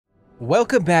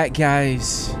Welcome back,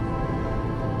 guys,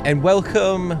 and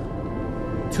welcome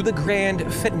to the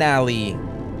grand finale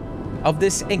of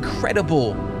this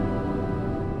incredible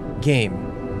game.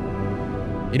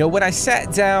 You know, when I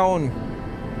sat down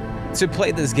to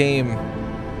play this game,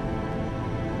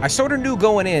 I sort of knew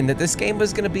going in that this game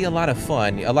was going to be a lot of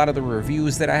fun. A lot of the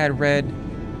reviews that I had read,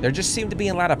 there just seemed to be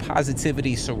a lot of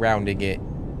positivity surrounding it.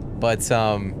 But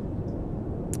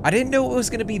I didn't know it was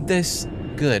going to be this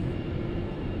good.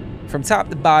 From top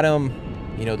to bottom,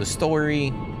 you know, the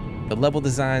story, the level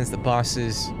designs, the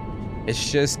bosses, it's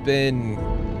just been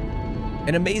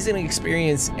an amazing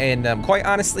experience, and quite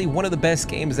honestly, one of the best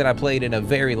games that I played in a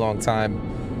very long time.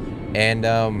 And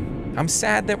I'm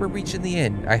sad that we're reaching the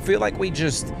end. I feel like we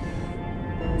just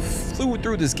flew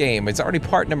through this game. It's already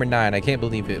part number 9. I can't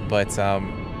believe it. But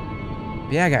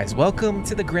yeah, guys, welcome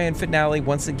to the grand finale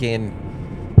once again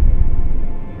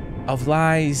of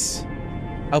Lies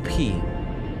of P.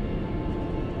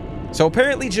 So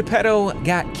apparently Geppetto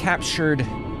got captured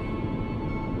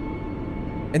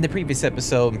in the previous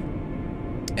episode,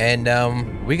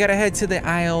 and we gotta head to the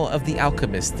Isle of the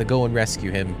Alchemists to go and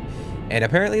rescue him. And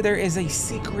apparently there is a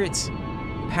secret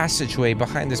passageway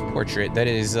behind this portrait that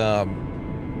is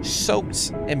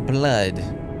soaked in blood,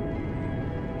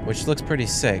 which looks pretty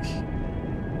sick.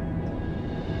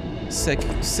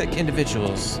 Sick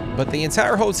individuals. But the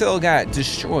entire hotel got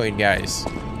destroyed, guys.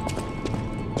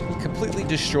 Completely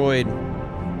destroyed.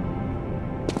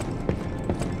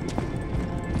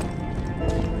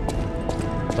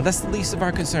 But that's the least of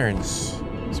our concerns.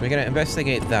 So we gotta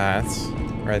investigate that,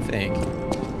 or I think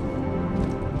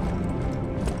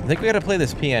we gotta play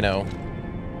this piano.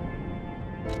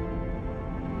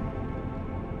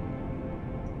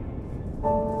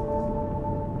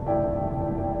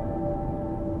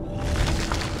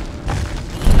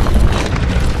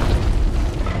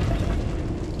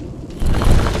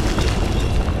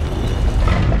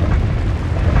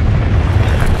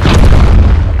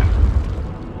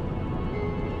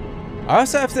 I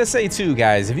also have to say too,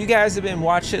 guys, if you guys have been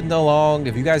watching along,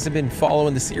 if you guys have been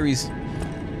following the series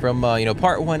from you know,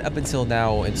 part 1 up until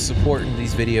now and supporting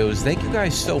these videos, thank you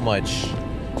guys so much.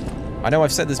 I know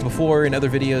I've said this before in other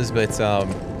videos, but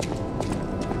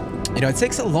you know, it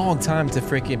takes a long time to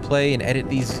freaking play and edit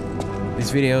these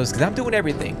videos because I'm doing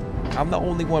everything. I'm the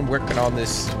only one working on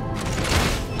this,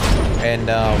 and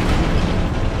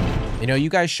you know, you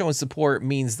guys showing support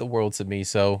means the world to me,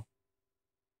 so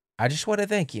I just want to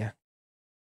thank you.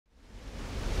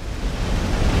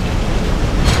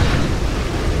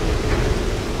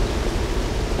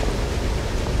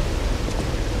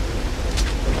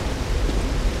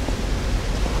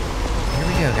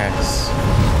 Guys,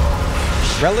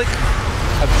 relic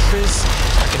of Tris.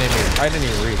 I didn't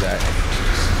even read that.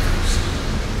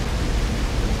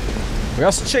 We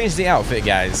also changed the outfit,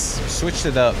 guys. Switched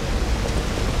it up.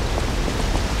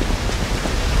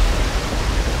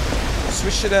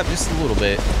 Switched it up just a little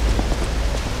bit.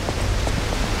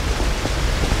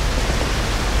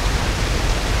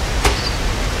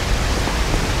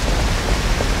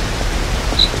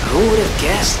 Who would have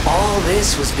guessed all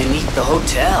this was beneath the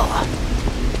hotel?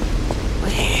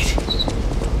 Wait,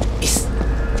 is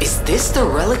this the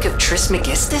relic of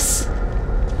Trismegistus?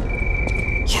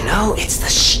 You know, it's the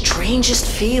strangest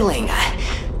feeling. I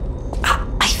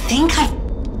think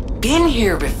I've been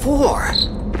here before.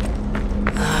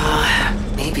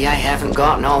 Maybe I haven't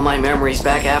gotten all my memories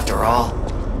back after all.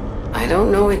 I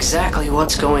don't know exactly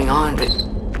what's going on, but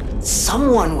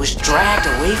someone was dragged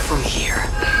away from here.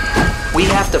 We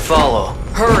have to follow.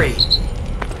 Hurry!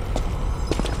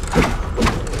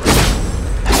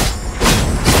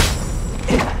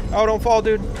 Oh, don't fall,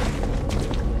 dude.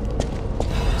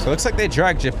 So it looks like they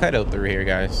dragged Geppetto through here,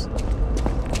 guys.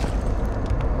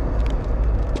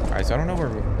 Alright, so I don't know where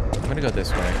I'm gonna go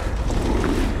this way.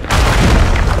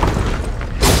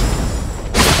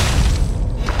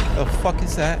 The fuck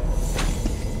is that?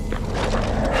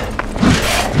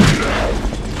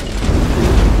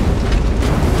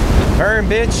 Burn,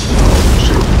 bitch!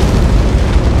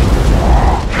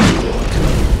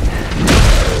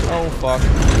 Oh, fuck.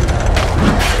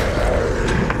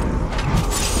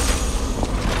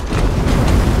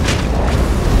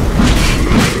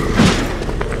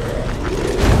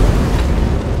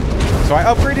 So I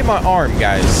upgraded my arm,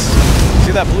 guys.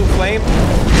 See that blue flame?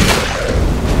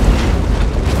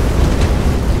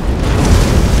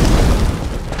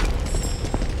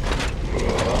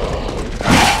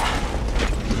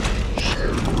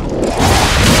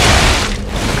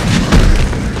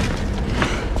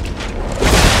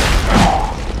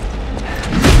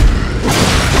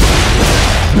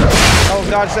 Oh,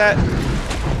 dodge that.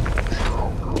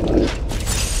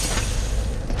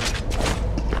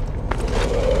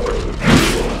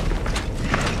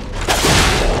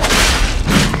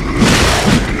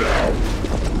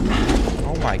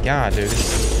 god, dude.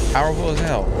 This is powerful as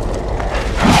hell.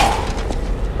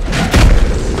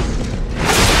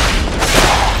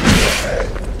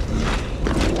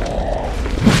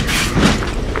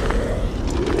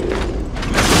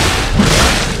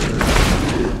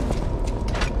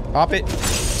 Pop it.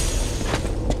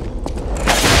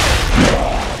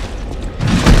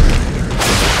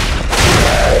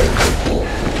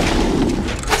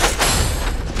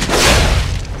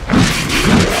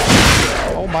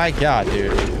 Oh my god,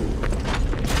 dude.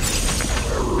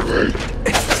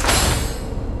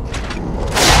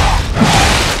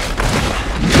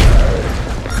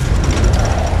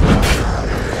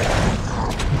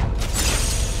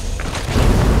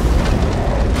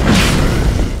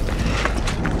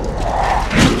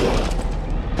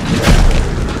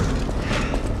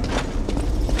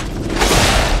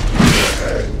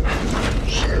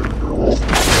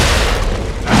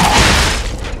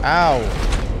 Ow.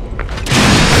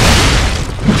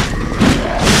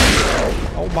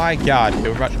 Oh my god,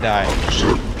 we're about to die.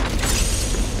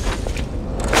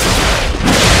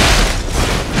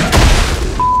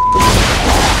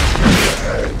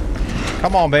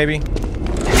 Come on, baby.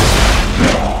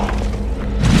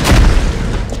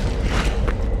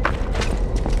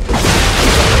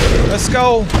 Let's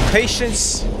go.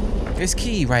 Patience is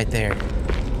key right there.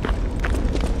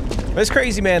 But it's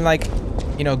crazy, man. Like,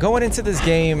 you know, going into this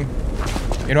game,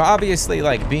 you know, obviously,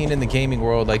 like, being in the gaming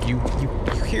world, like, you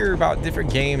hear about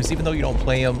different games, even though you don't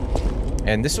play them.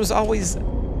 And this was always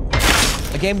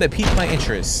a game that piqued my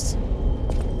interest.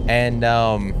 And,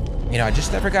 you know, I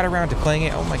just never got around to playing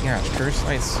it. Oh my gosh, Curse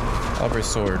Knight's Oliver's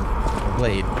sword,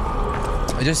 blade.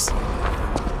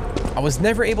 I was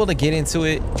never able to get into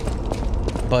it.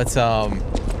 But,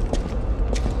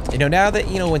 you know, now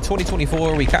that, you know, in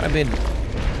 2024, we kind of been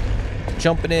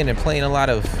jumping in and playing a lot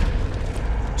of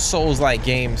Souls-like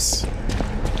games.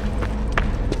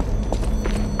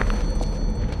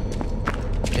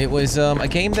 It was a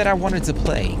game that I wanted to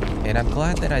play, and I'm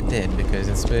glad that I did, because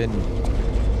it's been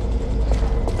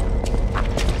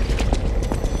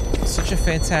such a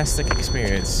fantastic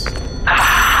experience.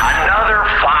 Another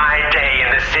fine day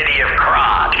in the city of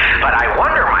Krat, but I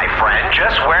wonder, my friend,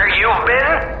 just where you've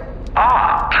been?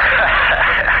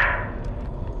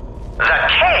 The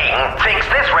king thinks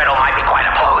this riddle might be quite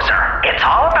a closer. It's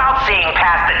all about seeing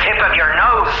past the tip of your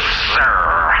nose, sir.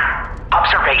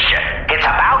 Observation. It's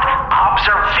about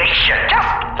observation. Just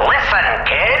listen,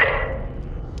 kid.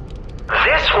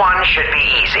 This one should be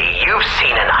easy. You've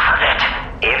seen enough of it.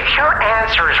 If your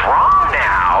answer's wrong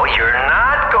now, you're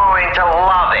not going to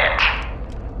love it.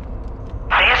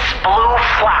 This blue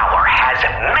flower has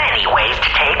many ways to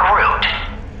take root,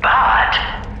 but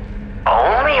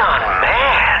only on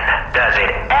man does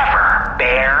it ever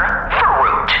bear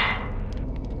fruit.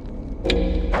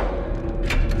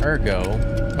 Ergo,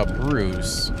 a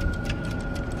bruise.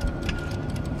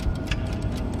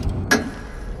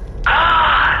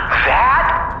 That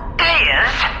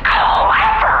is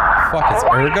clever. Fuck, it's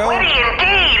Ergo? Witty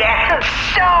indeed, and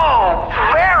so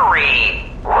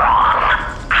very wrong.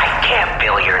 I can't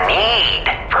fill your need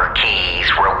for keys,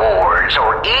 rewards,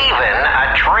 or even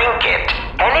a trinket.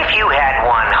 And if you had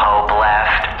one hope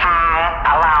left,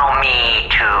 allow me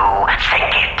to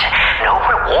sink it. No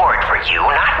reward for you,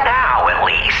 not now at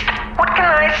least. What can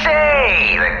I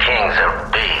say? The king's a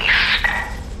beast.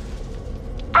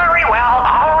 Very well,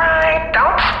 alright.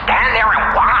 Don't stand there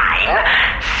and whine.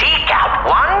 Seek out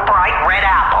one bright red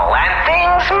apple and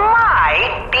things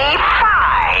might be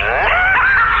fine.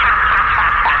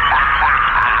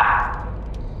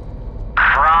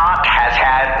 Krat has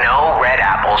had no red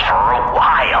apples for a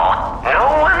while.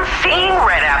 No one's seen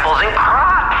red apples in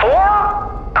Krat for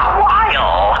a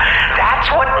while. That's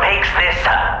what makes this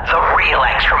the real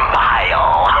extra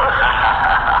mile.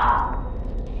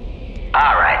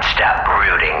 Alright, stop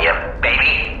brooding, you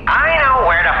baby. I know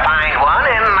where to find one,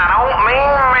 and I don't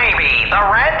mean maybe. The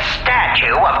red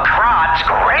statue of Krat's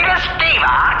greatest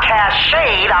diva casts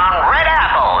shade on red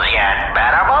apples, you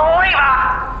better believe it.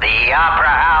 The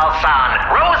Opera House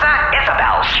on Rosa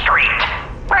Isabel Street.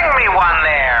 Bring me one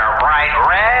there, bright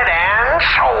red and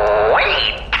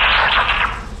sweet.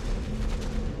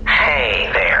 Hey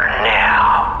there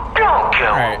now. Don't go.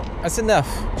 Alright, that's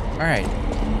enough. Alright.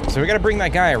 So we gotta bring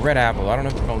that guy a red apple. I don't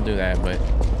know if we're gonna do that, but...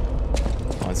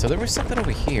 So there was something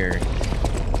over here.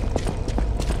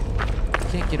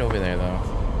 Can't get over there, though.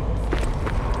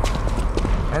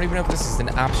 I don't even know if this is an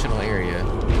optional area.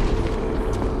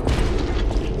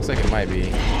 Looks like it might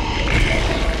be.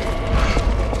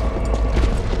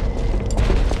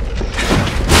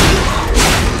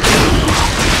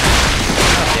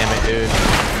 God damn it, dude.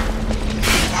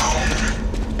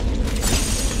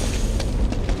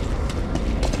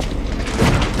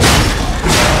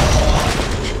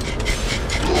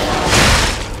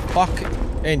 Fuck.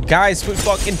 And guys with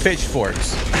fucking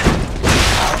pitchforks.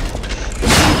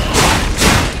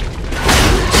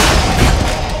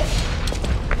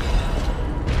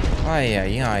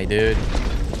 Ay, dude.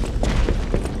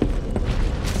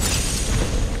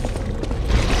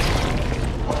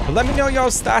 But let me know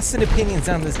y'all's thoughts and opinions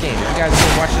on this game. If you guys have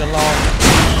been watching along,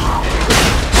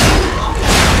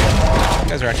 you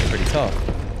guys are actually pretty tough.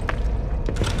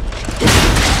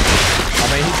 I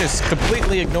mean, he just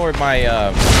completely ignored my,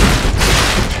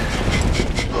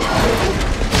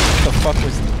 what the fuck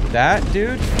was that,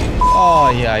 dude? Oh,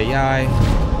 yeah.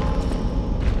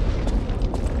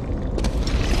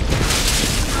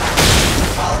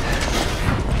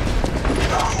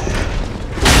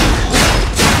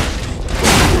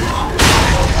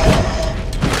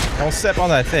 Don't step on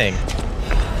that thing.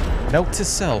 Note to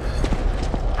self.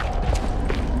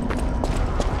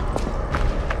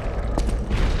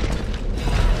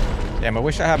 Damn, I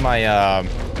wish I had my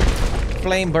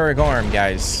Flameberg arm,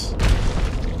 guys.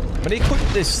 I'm gonna equip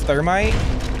this thermite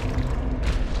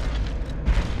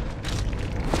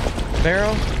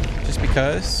barrel just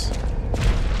because.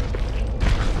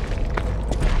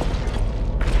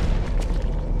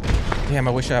 Damn,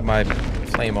 I wish I had my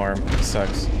flame arm. It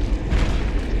sucks.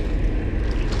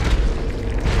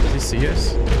 Does he see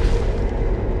us?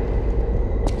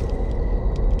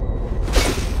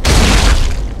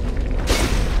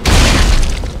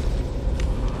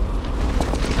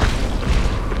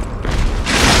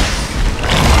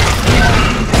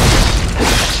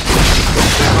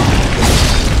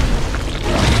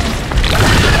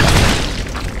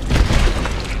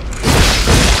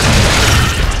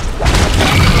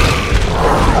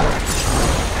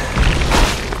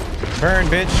 Burn,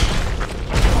 bitch.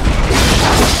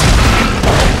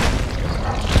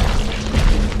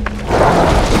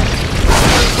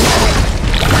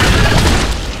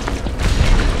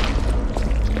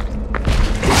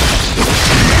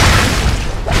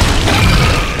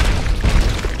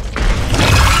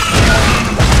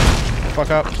 Fuck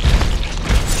up.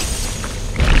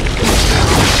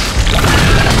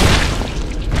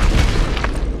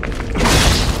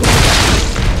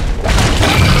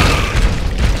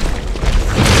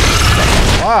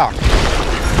 Fuck.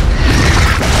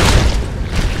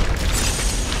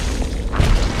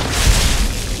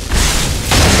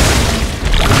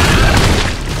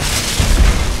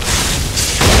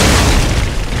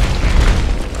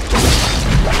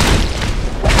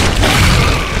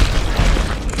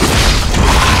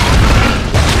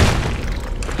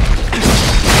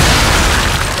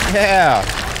 Yeah.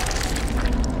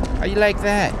 How you like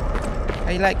that?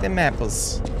 How you like them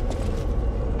apples?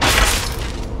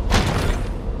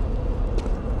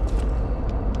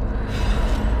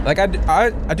 Like I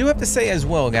do have to say as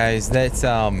well, guys, that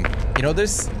you know,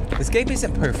 this game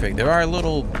isn't perfect. There are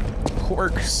little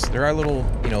quirks, there are little,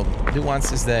 you know,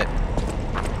 nuances that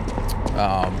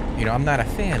you know, I'm not a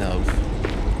fan of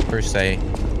per se.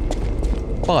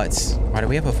 But why do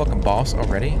we have a fucking boss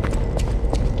already?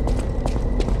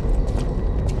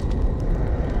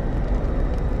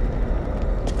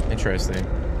 Interesting.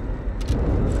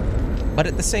 But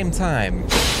at the same time,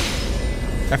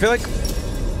 I feel like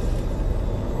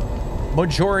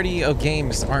majority of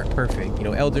games aren't perfect. You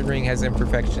know, Elden Ring has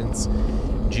imperfections,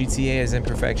 GTA has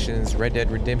imperfections, Red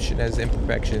Dead Redemption has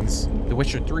imperfections, The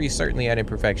Witcher 3 certainly had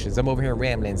imperfections. I'm over here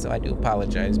rambling, so I do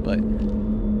apologize, but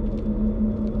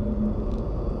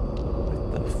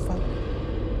what the fuck?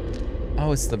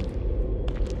 Oh, it's the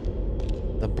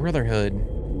Brotherhood.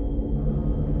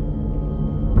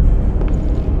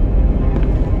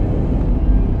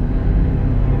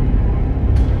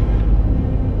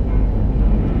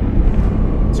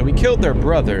 So we killed their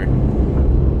brother.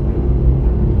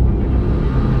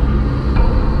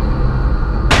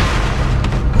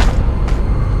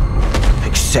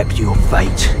 Accept your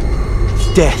fate.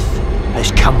 Death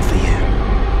has come for you.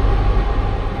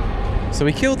 So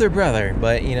we killed their brother,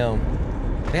 but you know,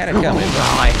 they had it coming.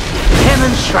 Right,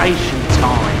 demonstration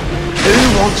time. Who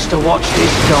wants to watch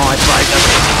this guy break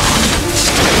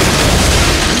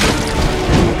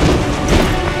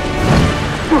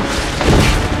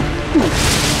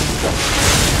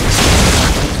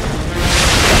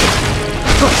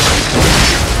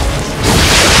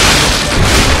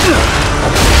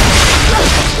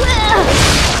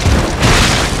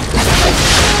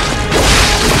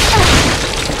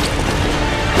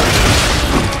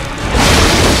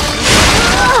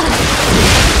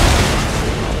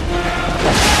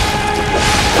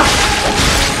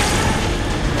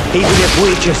Even if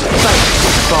we just fake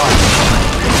fight,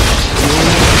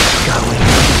 you're going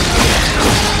down.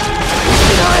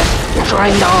 Did I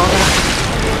train harder?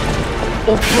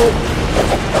 Or brought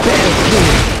better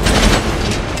gear?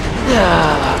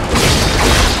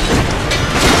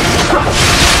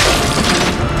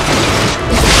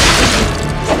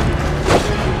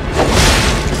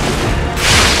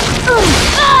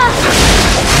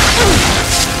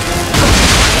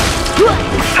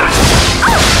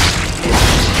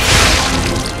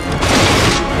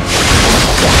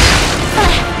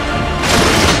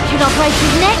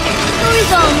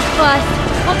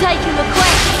 I'll take him a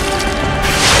quest.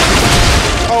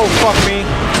 Oh, fuck me.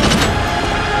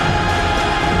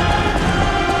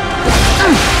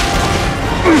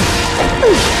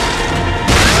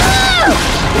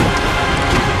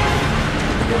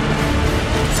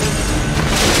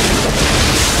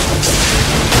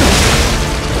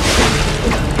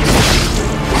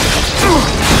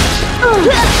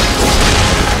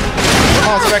 Come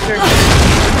on, Spectre.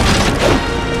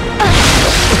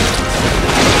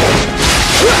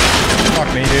 Fuck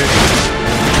me, dude.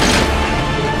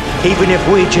 Even if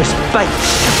we're just bait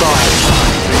to buy.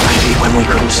 Maybe when we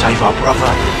couldn't save our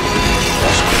brother.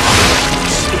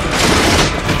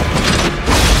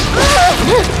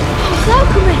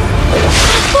 Alchemist!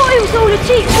 I thought it was all a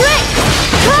cheap trick!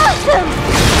 Curse them!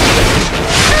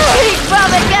 His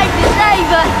brother came to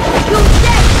save us! You'll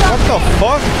get What the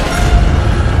fuck?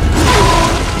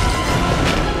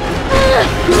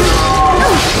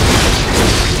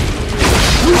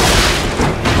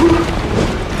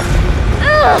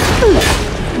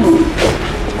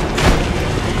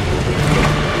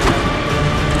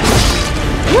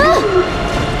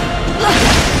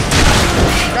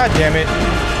 God damn it.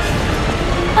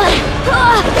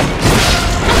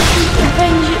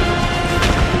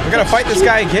 We're gonna fight this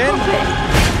guy again?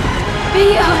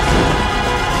 Be us!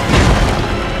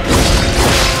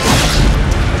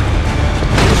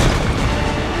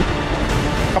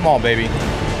 Come on, baby.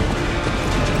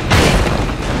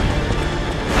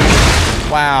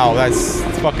 Wow, that's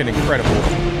fucking incredible.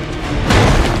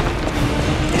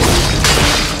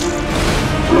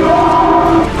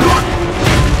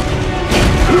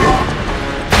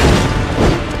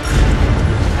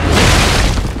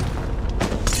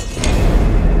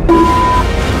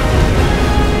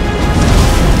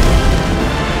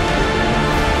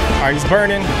 Alright, he's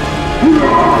burning.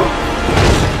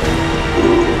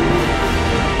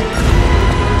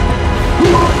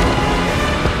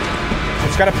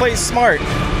 Just gotta play smart.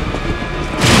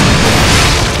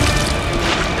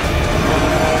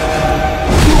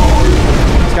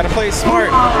 Just gotta play smart.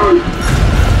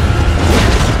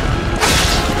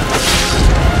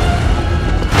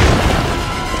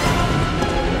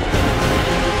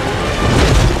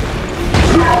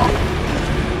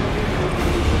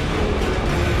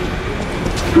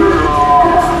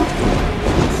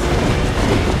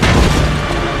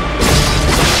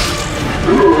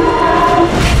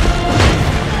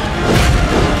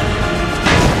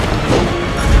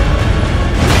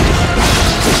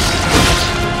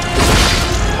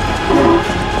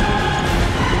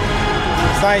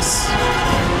 Nice.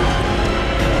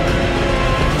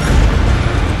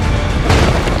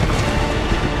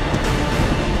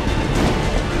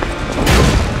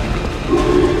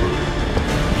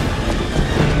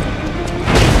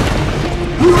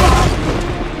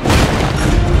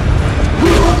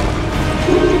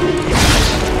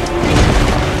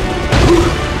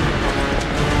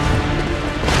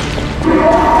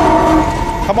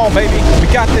 Come on, baby. We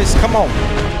got this. Come on.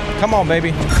 Come on,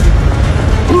 baby.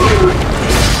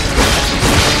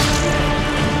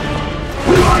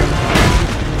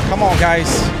 Come on,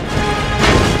 guys.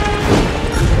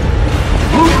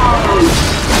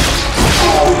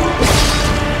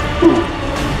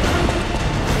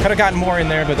 Could have gotten more in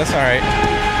there, but that's all right.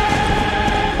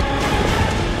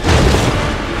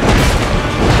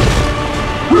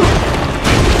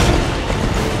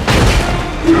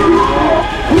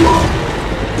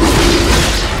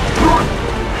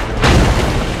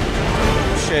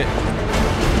 Shit.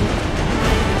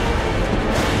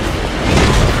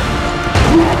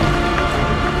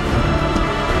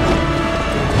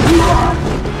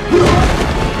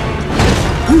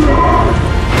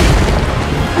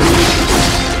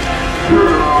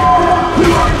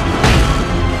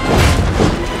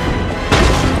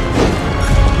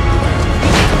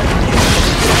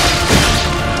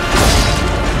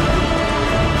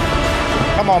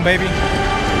 Come on, baby.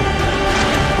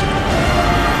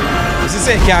 This is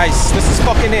it, guys. This is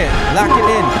fucking it. Lock it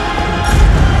in.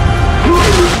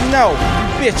 No,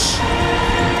 bitch.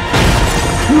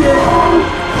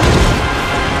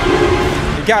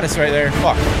 You got us right there.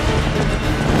 Fuck.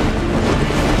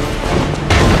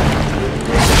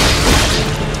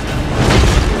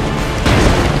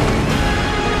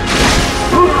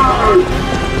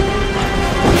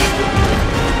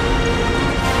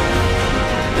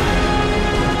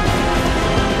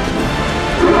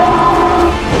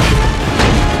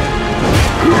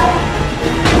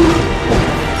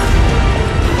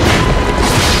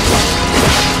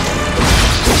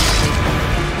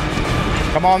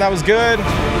 Come on, that was good.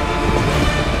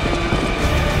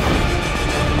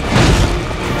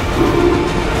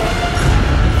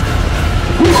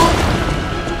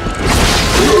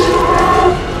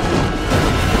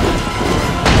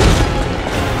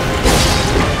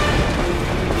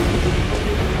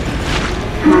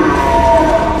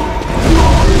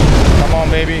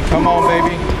 Come on,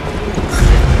 baby.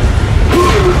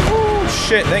 Oh,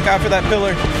 shit. Thank God for that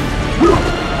pillar.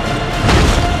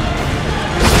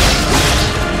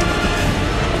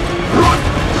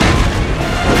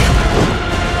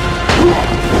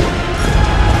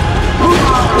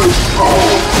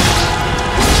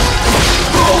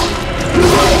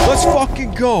 Let's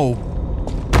fucking go.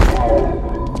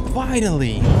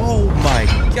 Finally. Oh my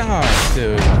gosh,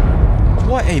 dude.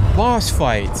 What a boss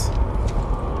fight.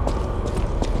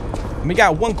 We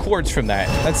got 1 quartz from that.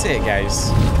 That's it,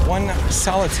 guys. 1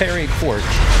 solitary quartz.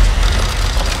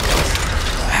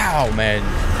 Wow, man.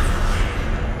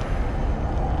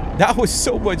 That was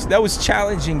so much. That was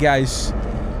challenging, guys.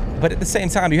 But at the same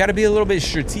time, you had to be a little bit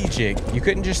strategic. You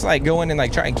couldn't just like go in and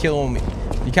like try and kill them.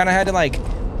 You kind of had to like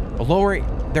lower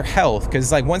their health,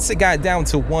 because like once it got down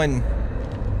to 1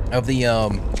 of the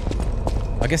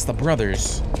I guess the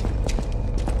brothers,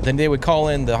 then they would call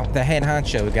in the head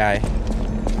honcho guy,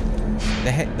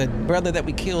 the brother that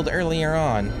we killed earlier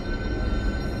on.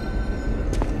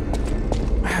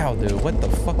 Wow, dude, what the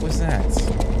fuck was that?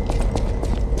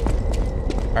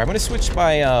 All right, I'm gonna switch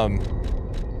by I'm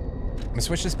gonna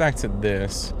switch this back to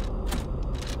this.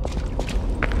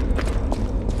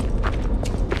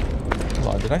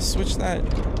 Hold on, did I switch that?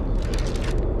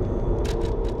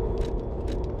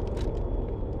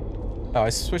 Oh, I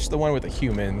switched the one with the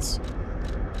humans.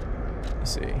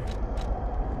 Let's see.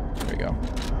 There we go.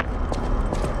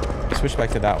 Switch back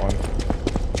to that one.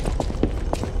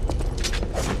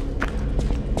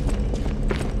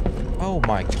 Oh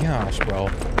my gosh, bro.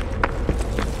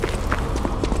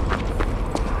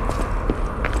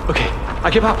 Okay, I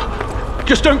give up.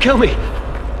 Just don't kill me.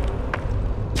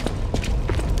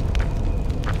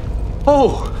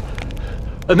 Oh,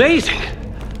 amazing.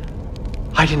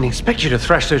 I didn't expect you to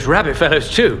thrash those rabbit fellows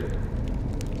too.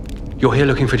 You're here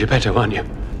looking for Geppetto, aren't you?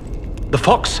 The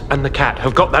fox and the cat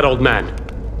have got that old man.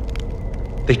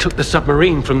 They took the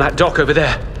submarine from that dock over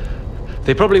there.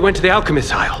 They probably went to the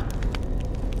Alchemist's Isle.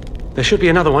 There should be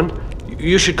another one.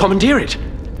 You should commandeer it.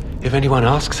 If anyone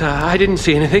asks, I didn't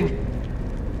see anything.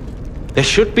 There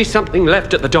should be something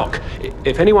left at the dock.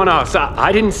 If anyone asks,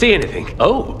 I didn't see anything.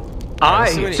 Oh,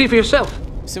 see for yourself.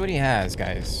 See what he has,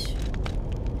 guys.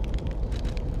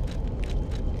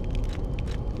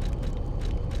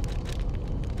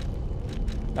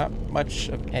 Not much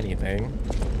of anything.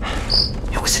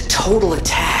 It was a total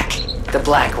attack. The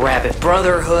Black Rabbit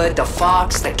Brotherhood, the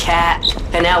Fox, the Cat,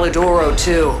 and Alidoro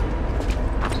too.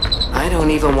 I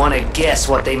don't even want to guess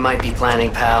what they might be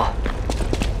planning, pal.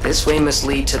 This way must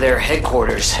lead to their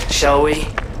headquarters, shall we?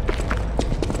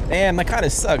 Damn, that kind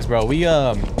of sucks, bro. We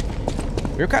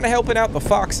were kind of helping out the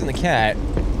Fox and the Cat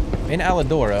in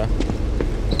Alidoro.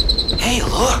 Hey,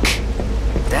 look!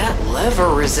 That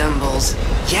lever resembles...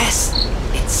 Yes!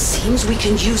 It seems we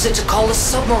can use it to call a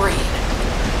submarine.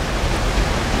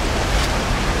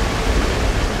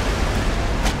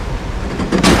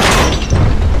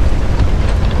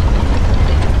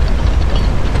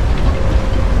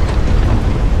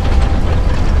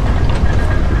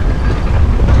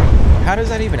 How does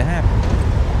that even happen?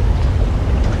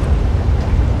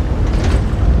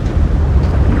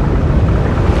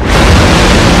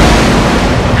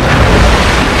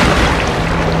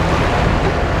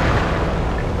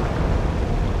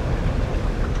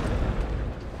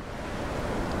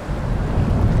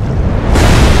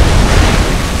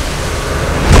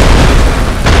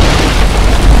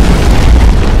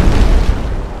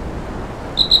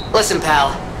 Listen, pal.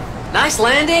 Nice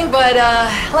landing, but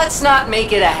let's not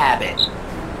make it a habit.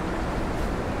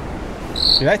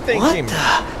 Dude, that thing What came...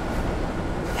 the?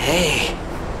 Hey,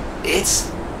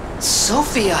 it's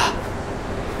Sophia.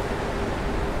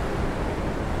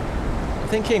 The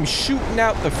thing came shooting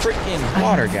out the freaking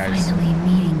water, guys. I'm finally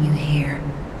meeting you here.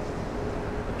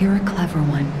 You're a clever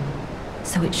one,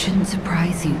 so it shouldn't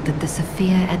surprise you that the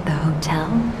Sophia at the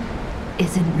hotel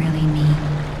isn't really me.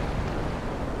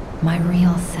 My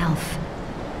real self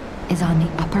is on the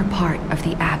upper part of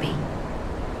the Abbey.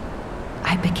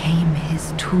 I became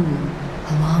his tool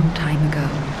a long time ago.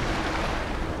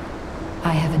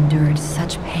 I have endured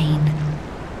such pain.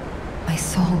 My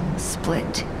soul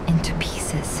split into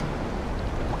pieces.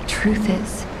 Truth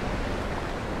is,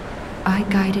 I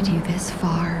guided you this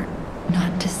far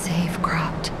not to save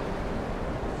Krat,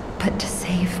 but to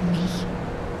save me.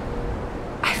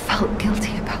 I felt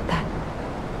guilty about that.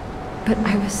 But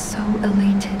I was so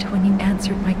elated when you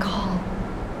answered my call.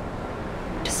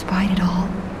 Despite it all,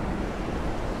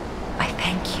 I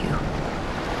thank you.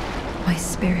 My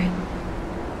spirit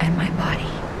and my body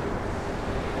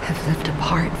have lived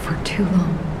apart for too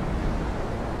long.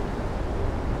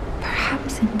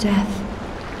 Perhaps in death,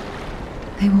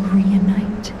 they will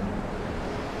reunite.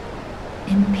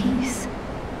 in peace.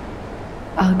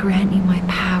 I'll grant you my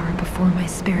power before my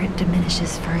spirit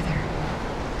diminishes further.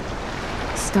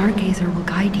 Stargazer will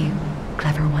guide you,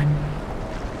 clever one.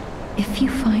 If you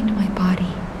find my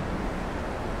body,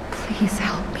 please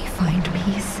help me find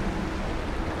peace.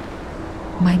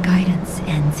 My guidance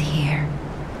ends here.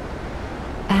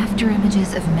 After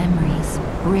images of memories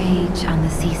rage on the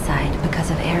seaside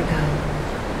because of Ergo.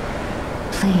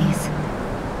 Please,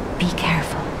 be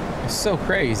careful. It's so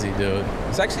crazy, dude.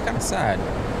 It's actually kind of sad.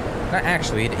 Not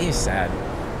actually, it is sad.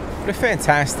 But a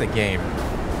fantastic game.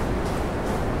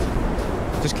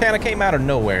 Just kind of came out of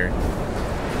nowhere.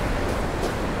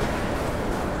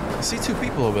 I see two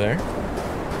people over there.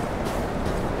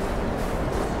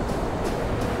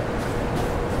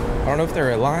 I don't know if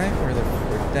they're alive or they're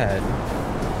dead.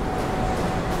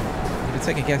 You can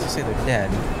take a guess and say they're dead.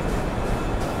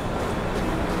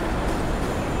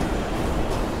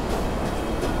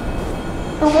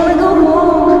 I want to go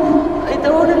home. I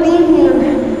don't want to be here.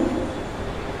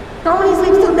 How many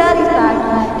sleeps till Daddy's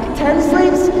back? 10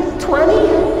 sleeps? 20?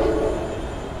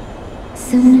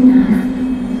 Soon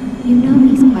enough. You know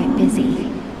he's quite busy.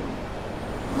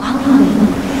 While you wait,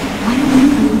 why don't you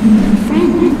go meet your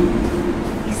friend?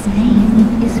 His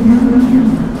name is Romeo.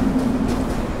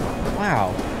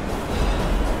 Wow.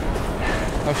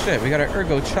 Oh shit, we got an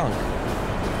Ergo chunk.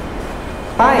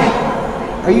 Hi.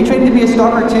 Are you trained to be a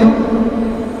stalker too?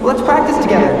 Let's practice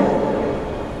together.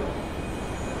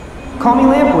 Call me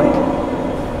Lampwick.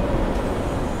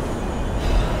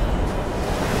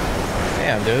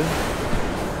 Damn, dude.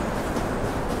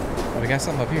 Oh, we got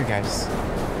something up here, guys.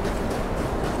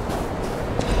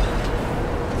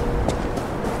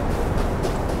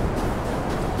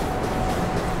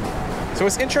 So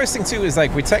what's interesting too is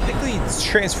like we're technically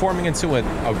transforming into a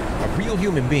real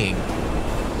human being.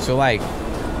 So like,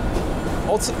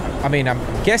 I mean, I'm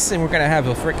guessing we're gonna have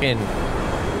a freaking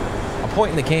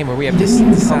point in the game where we have to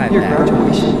decide your that.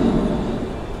 graduation.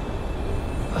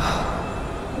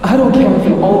 I don't care if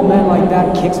an old man like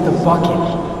that kicks the bucket.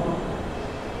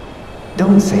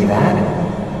 Don't say that.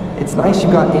 It's nice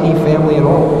you got any family at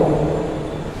all.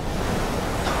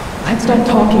 Let's start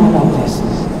talking about this.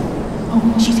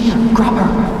 Oh, she's here. Grab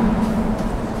her.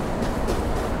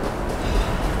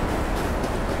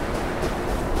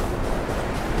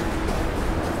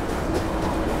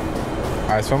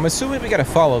 Alright, so I'm assuming we gotta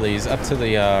follow these up to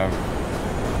the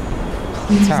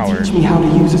Please tower. teach me how to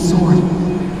use a sword.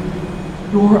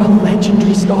 You're a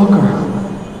legendary stalker.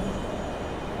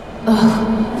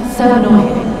 Ugh, so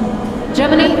annoying.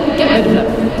 Germany, get rid of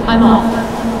them. I'm off.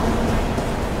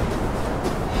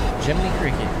 Gemini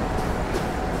Cricket.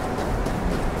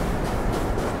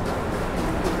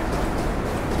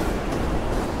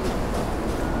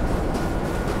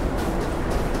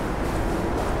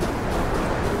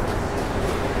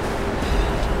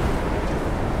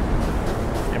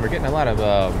 And we're getting a lot of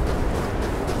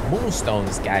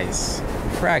moonstones, guys.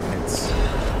 Fragments.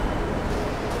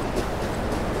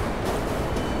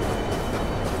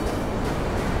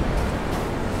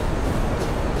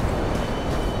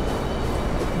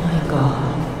 My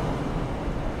God.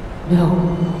 No.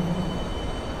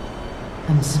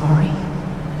 I'm sorry.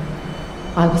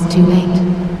 I was too late.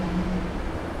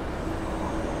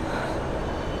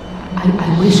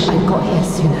 I wish I'd got here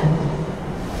sooner.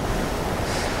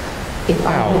 If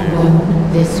I had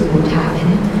known this would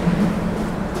happen.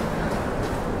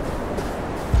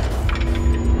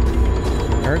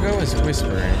 Ergo is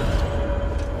whispering.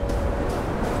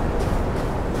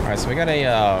 Alright, so we got a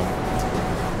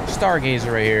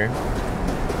stargazer right here,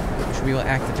 which we will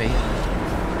activate.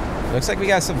 Looks like we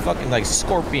got some fucking like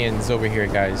scorpions over here,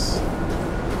 guys.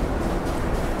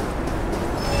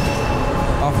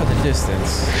 Off in the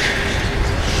distance.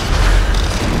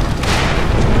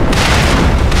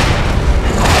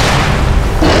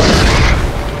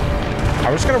 Alright,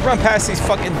 we're just gonna run past these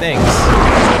fucking things.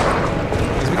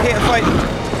 Because we can't fight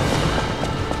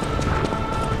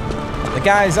the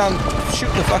guys on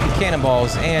shooting the fucking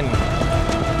cannonballs and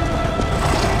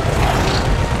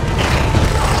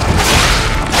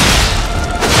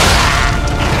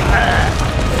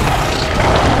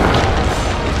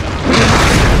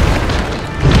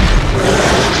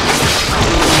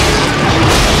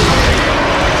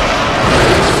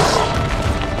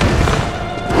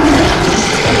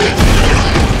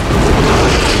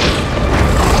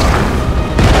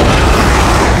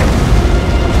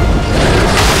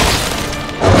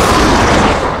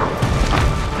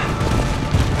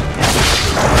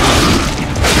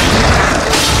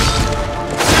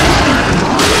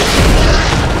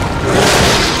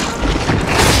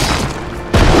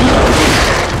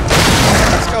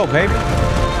baby.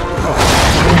 Oh,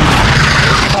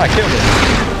 I killed it.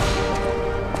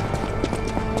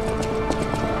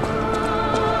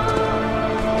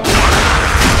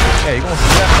 Yeah, you gonna see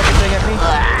that fucking thing at me?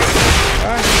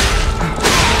 Alright.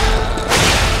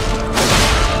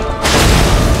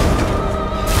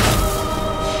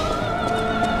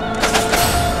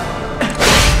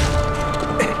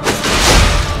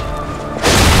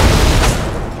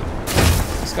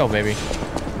 Let's go, baby.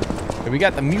 We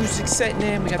got the music setting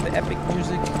in. We got the epic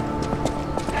music.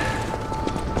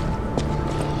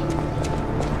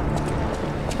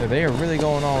 They are really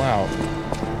going all out.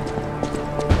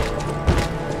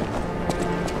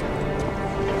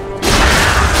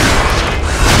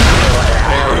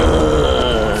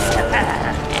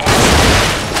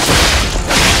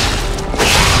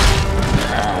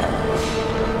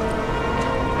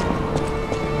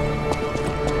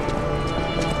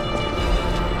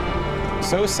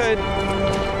 So said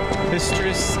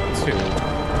Mistress 2.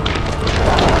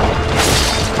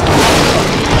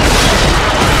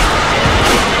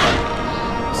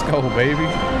 Let's go, baby.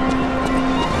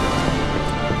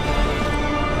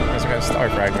 Guess I got a star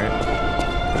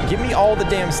fragment. Give me all the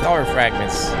damn star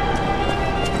fragments.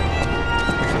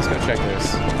 Let's go check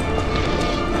this.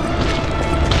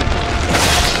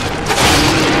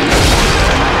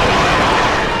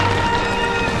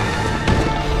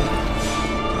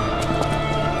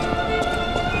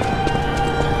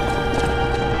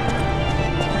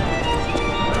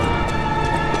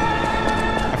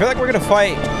 I feel like we're gonna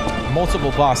fight multiple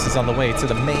bosses on the way to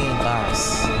the main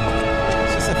boss.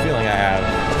 It's just a feeling I have.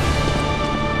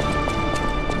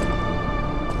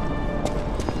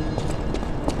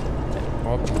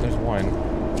 Oh, there's one.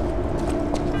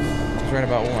 He's right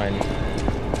about one.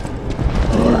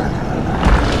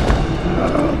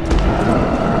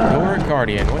 Door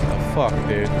Guardian, what the fuck,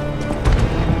 dude?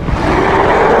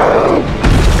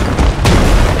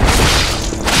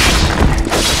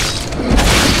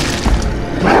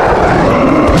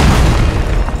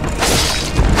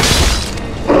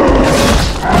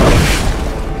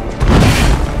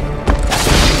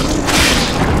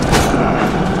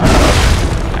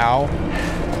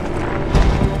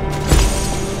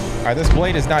 Alright, this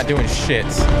blade is not doing shit.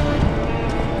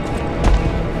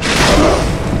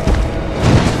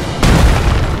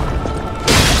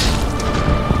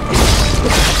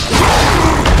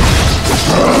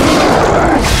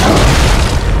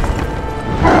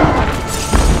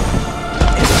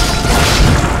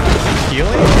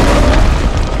 Healing?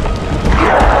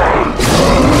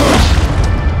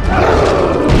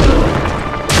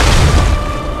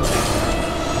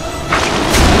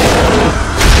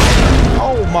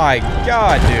 My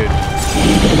God, dude.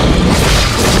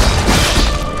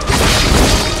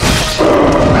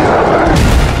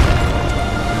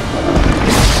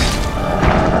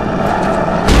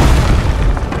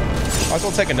 Might as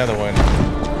well take another one.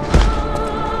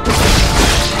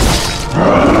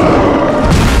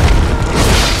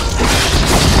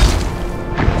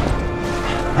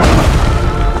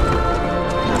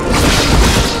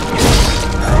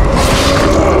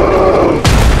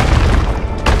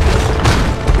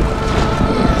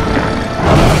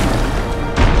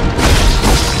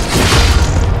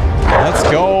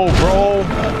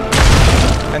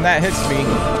 That hits me.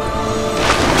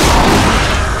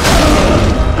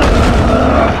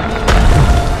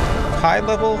 High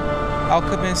level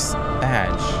alchemist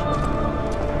badge.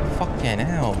 Fucking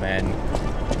hell, man.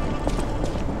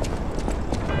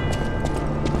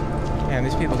 Man,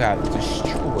 these people got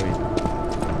destroyed.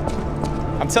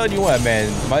 I'm telling you what,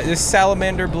 man. This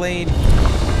salamander blade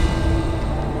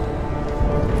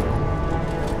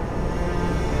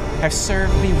has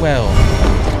served me well.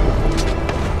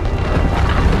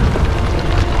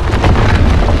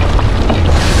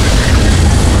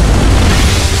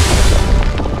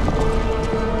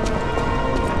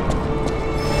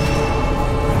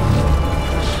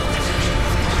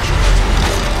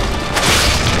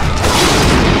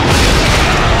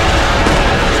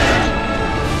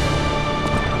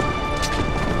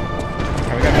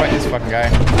 Fucking guy.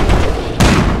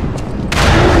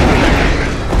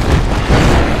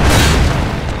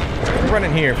 We're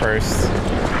running here first.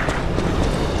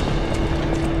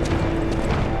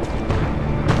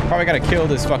 Probably gotta kill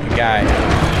this fucking guy.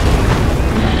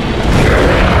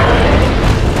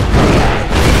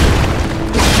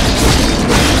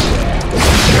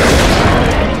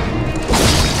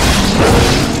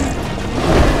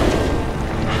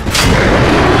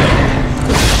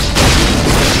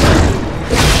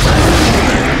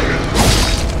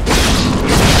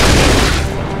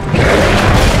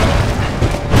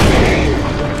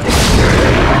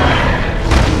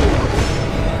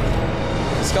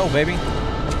 Baby.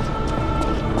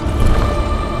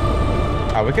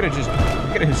 Oh, we could have just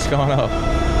gone up.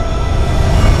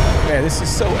 Man, this is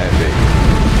so epic.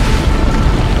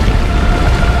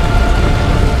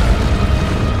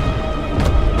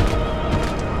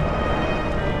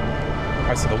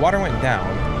 water went down.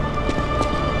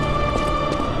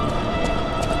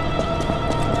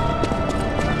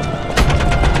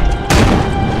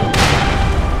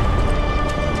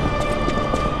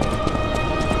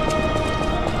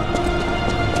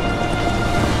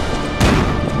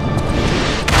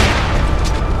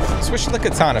 Switch to the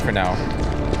katana for now.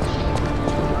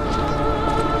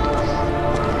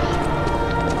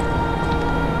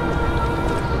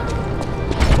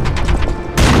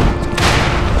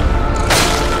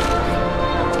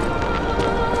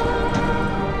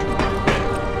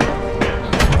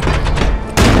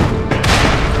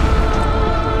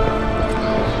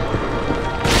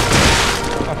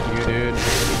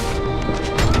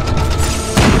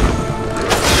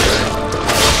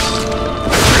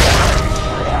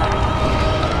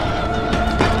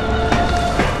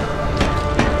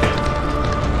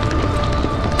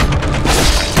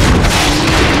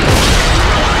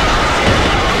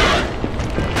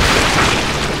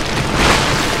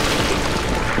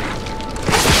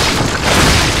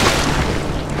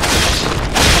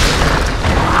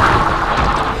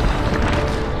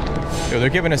 They're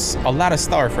giving us a lot of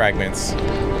star fragments.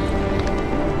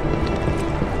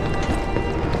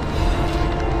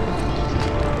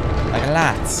 Like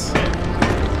lots.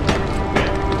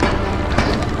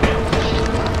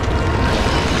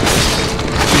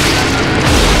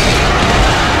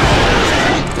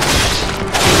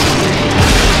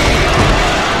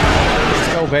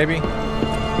 Let's go, baby.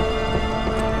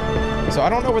 So I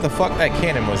don't know where the fuck that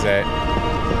cannon was at.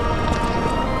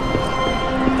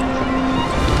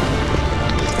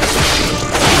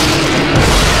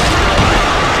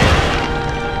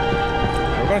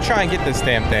 I'm gonna try and get this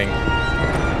damn thing.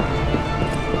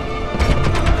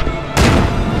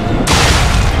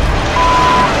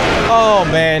 Oh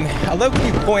man, I love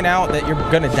when you point out that you're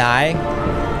gonna die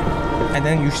and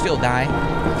then you still die.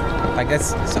 Like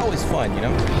it's always fun, you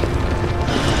know?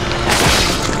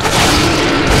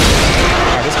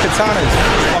 Alright, this katana is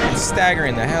fucking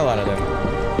staggering the hell out of them.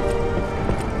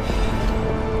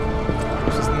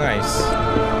 Which is nice.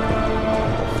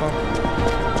 What the fuck?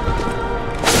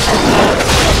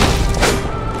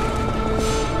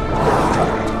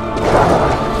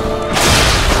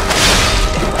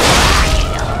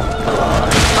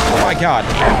 Oh my god.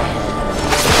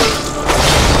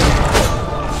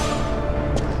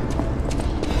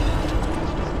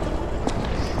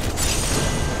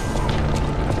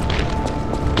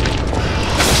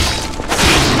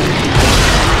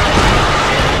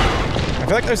 I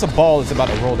feel like there's a ball that's about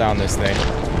to roll down this thing.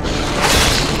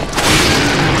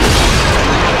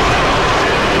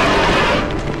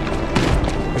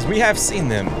 Because we have seen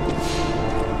them.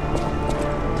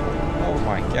 Oh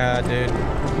my god, dude.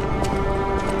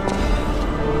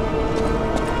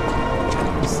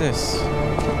 What's this?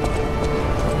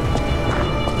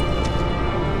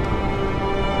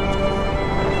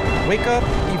 Wake up,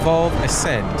 evolve,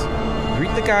 ascend.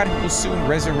 Greet the god who will soon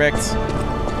resurrect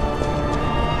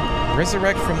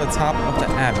from the top of the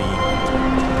abbey.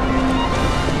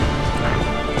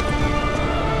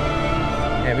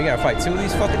 Man, we gotta fight two of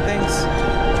these fucking things.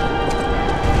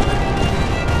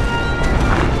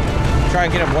 Try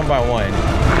and get them one by one.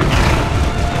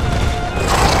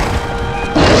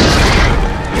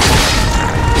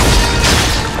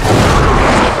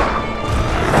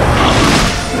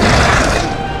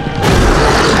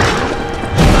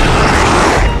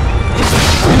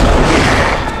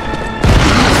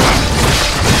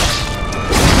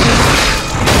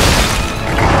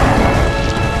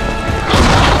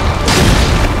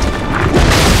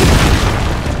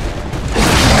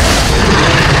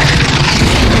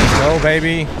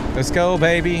 Baby, let's go,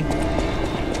 baby.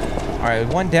 All right,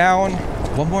 one down,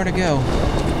 one more to go.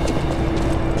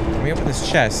 Let me open this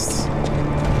chest.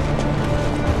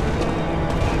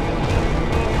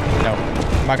 No,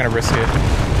 I'm not gonna risk it.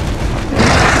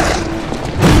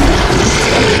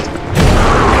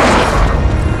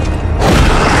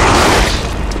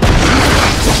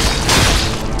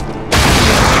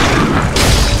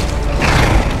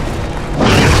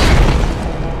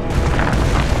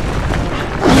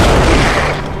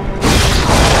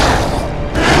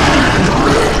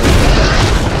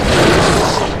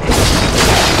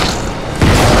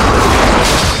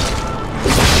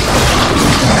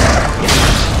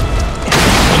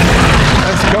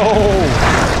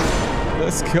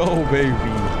 Go,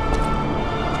 baby.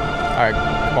 Alright,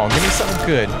 come on, give me something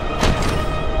good.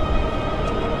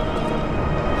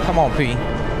 Come on, P.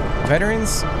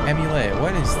 Veterans Amulet.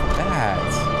 What is that?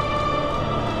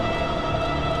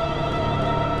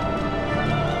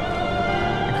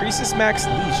 Increases max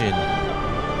legion.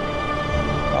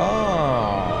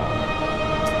 Oh.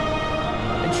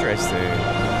 Interesting.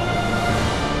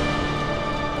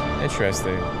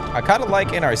 Interesting. I kind of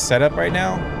like in our setup right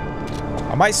now.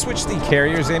 I might switch the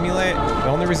carrier's amulet. The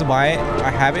only reason why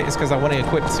I have it is because I want to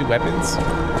equip 2 weapons.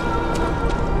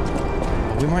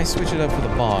 We might switch it up for the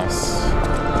boss.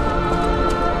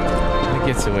 Let me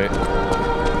get to it.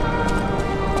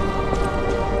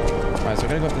 Alright, so we're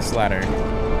gonna go up this ladder.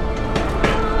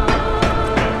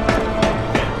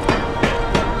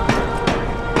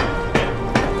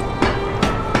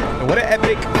 And what an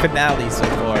epic finale so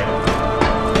far.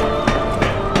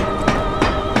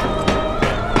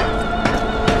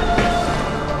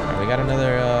 Alright, we got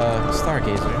another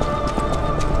stargazer.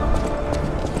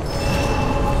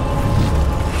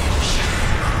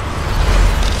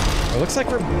 It looks like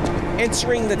we're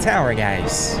entering the tower,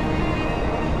 guys.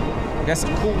 We got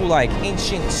some cool, like,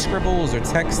 ancient scribbles or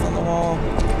text on the wall.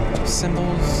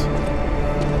 Symbols.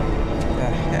 What the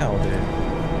hell, dude?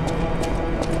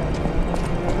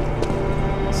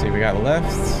 Let's see, we got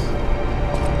left.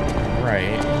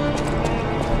 Right.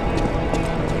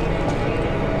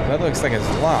 That looks like it's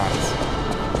locked.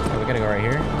 Oh, we're gonna go right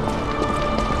here.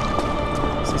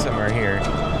 I see something right here.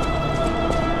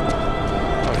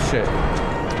 Oh, shit.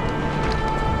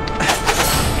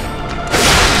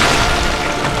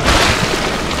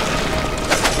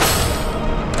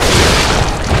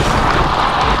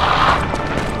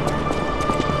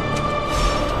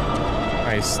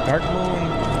 Dark moon.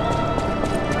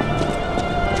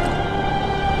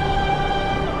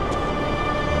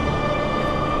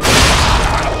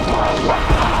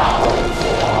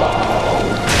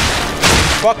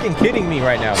 Fucking kidding me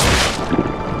right now.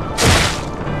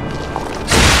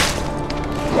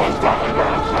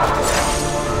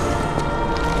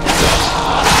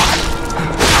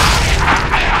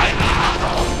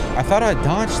 I thought I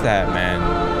dodged that, man.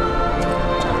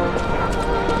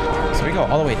 So we go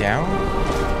all the way down?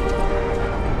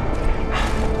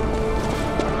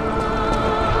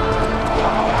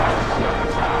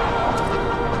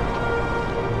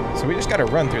 So we just gotta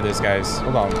run through this, guys.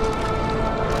 Hold on.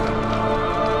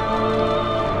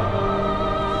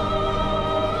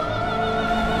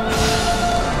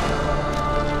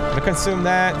 I'm gonna consume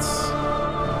that.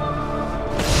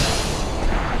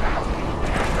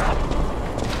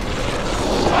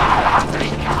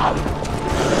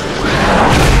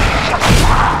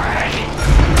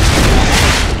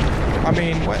 I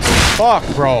mean, what the fuck,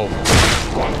 bro?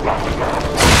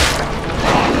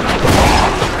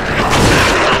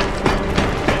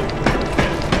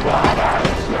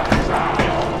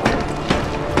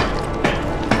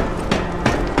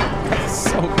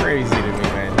 Crazy to me,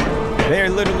 man. They are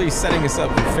literally setting us up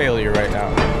for failure right now.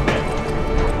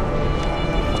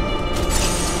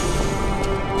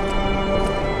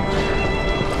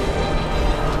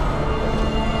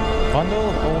 Bundle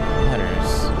of old letters.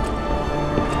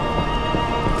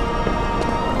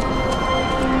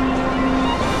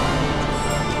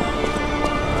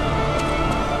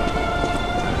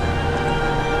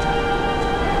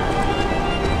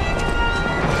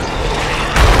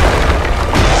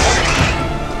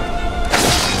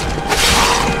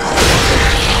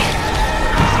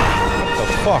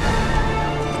 Fuck.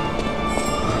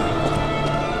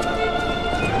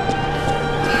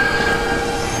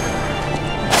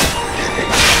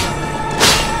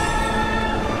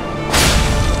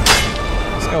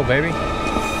 Let's go, baby.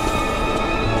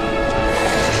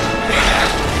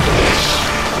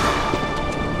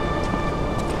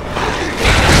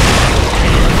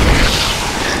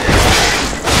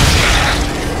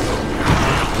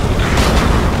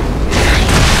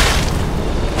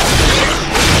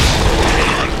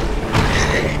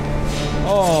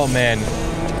 Oh, man.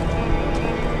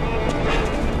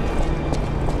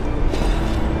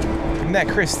 Give me that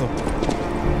crystal.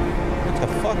 What the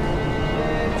fuck?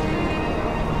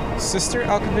 Sister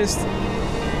Alchemist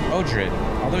Odrid.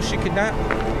 Although she could not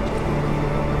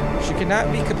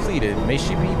be completed, may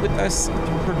she be with us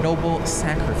through her noble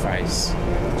sacrifice.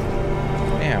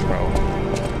 Damn, bro.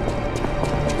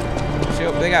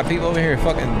 They got people over here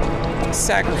fucking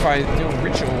sacrificing, doing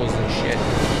rituals and shit,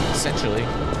 essentially.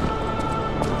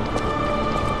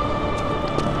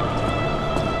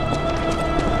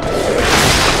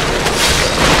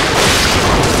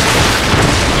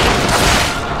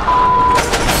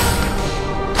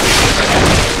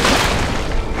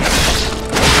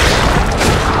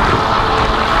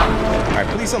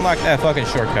 Please unlock that fucking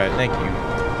shortcut. Thank you.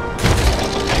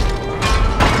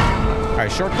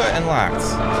 Alright, shortcut unlocked.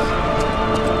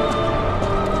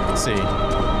 Let's see.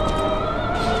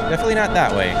 Definitely not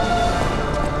that way.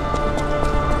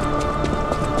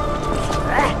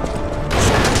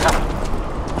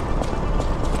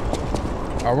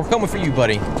 Alright, we're coming for you,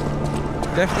 buddy.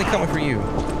 Definitely coming for you.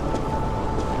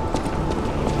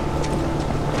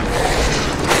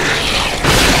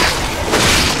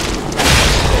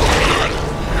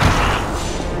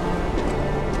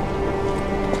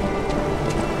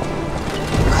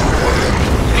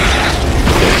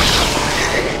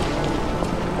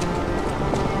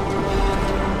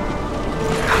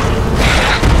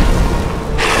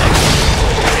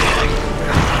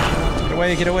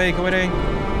 away, get away, go away.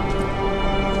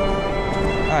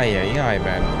 Aye, aye, aye,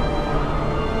 man.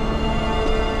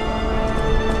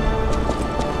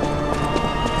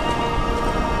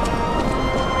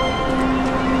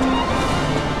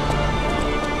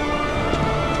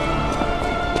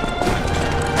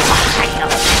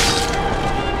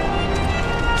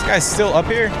 This guy's still up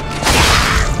here?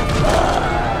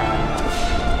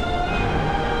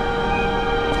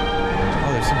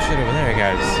 Oh, there's some shit over there,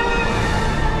 guys.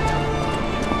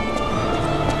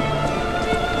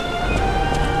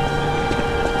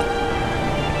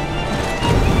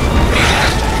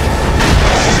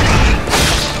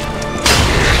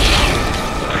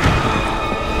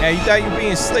 Yeah, you thought you were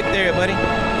being slick there, buddy.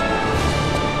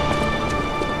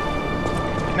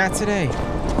 Not today.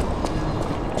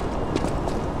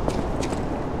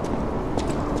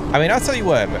 I mean, I'll tell you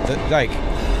what,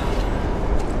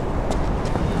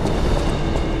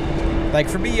 like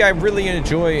for me, I really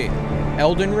enjoy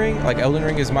Elden Ring. Like, Elden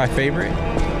Ring is my favorite.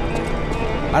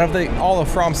 Out of all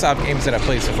the FromSoft games that I've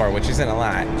played so far, which isn't a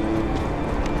lot.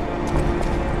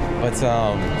 But,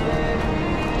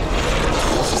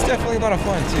 it's just definitely a lot of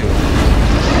fun, too.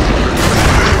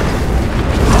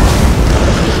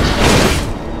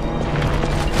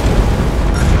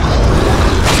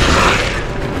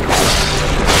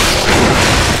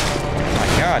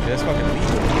 God, that's fucking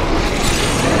lethal.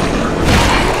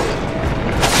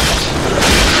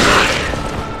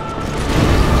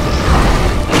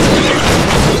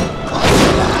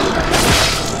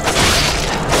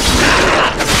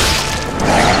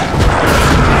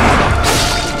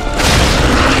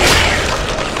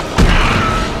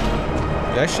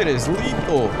 That shit is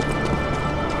lethal.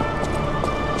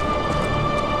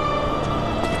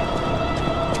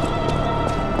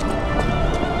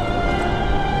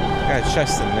 Got a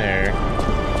chest in there.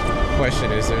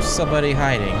 Question is, there's somebody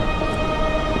hiding.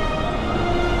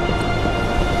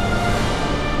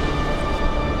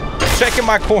 Checking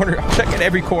my corner. I'm checking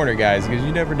every corner, guys, because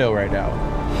you never know right now.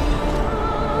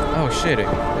 Oh shit!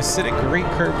 Acidic great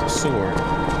curved sword.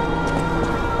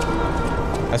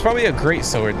 That's probably a great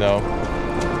sword, though.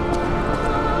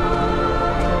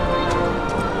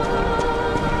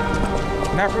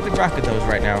 Not really rocking those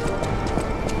right now.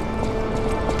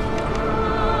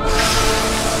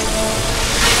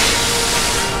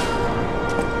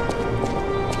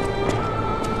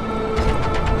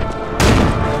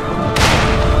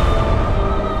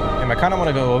 I kind of want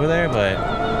to go over there, but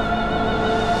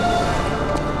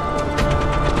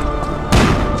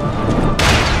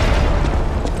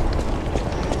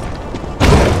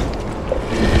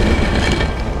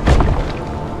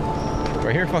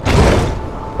right here, fucking.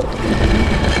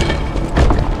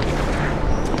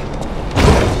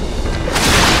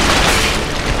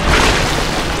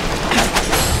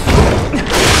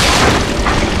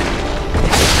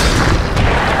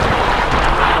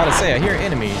 I gotta say, I hear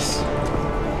enemies.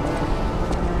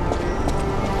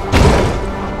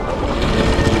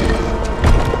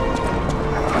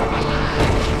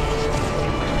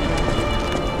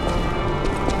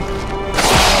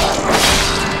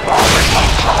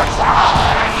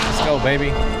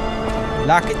 Baby,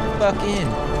 lock it the fuck in.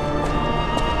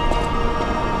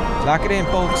 Lock it in,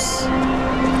 folks.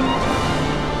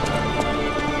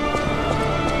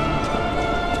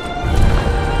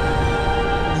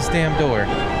 This damn door.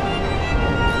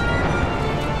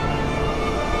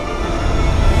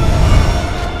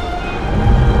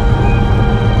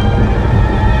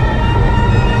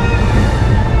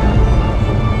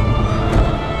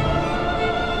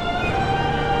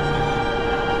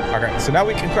 So now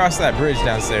we can cross that bridge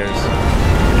downstairs.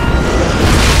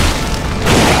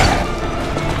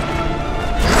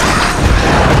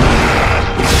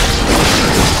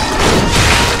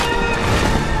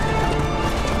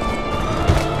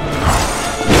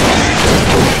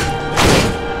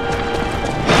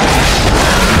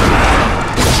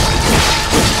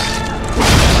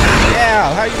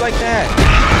 Yeah, how you like that?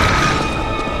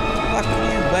 Fuck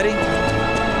you, buddy.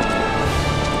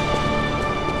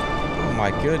 My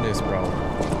goodness, bro.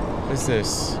 What is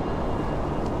this?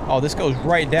 Oh, this goes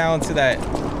right down to that.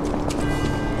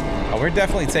 Oh, we're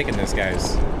definitely taking this,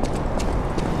 guys.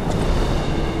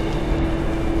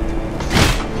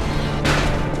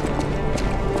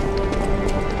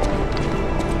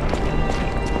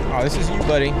 Oh, this is you,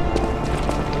 buddy.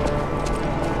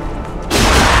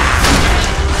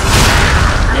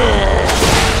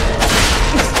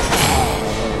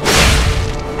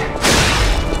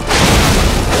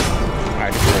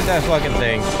 That fucking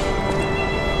thing.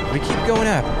 We keep going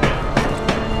up.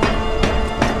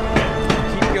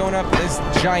 Keep going up this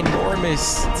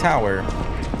ginormous tower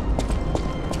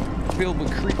filled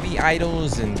with creepy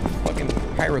idols and fucking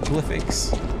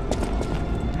hieroglyphics.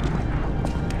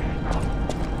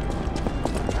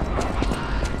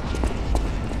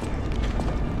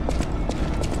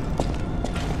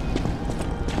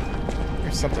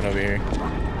 There's something over here.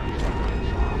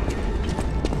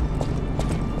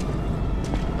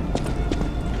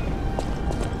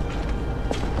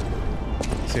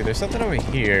 Let's see, there's something over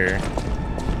here.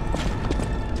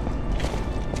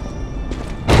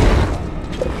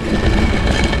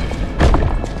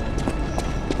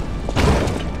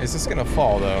 Is this gonna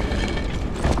fall though?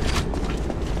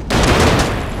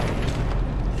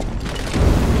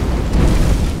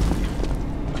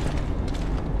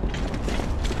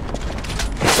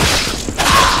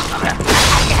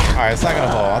 Alright, it's not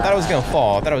gonna fall. I thought it was gonna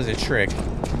fall. I thought it was a trick.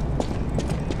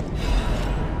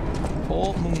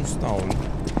 Full moonstone.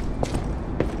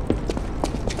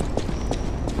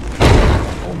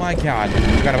 Oh my god.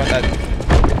 I forgot about that.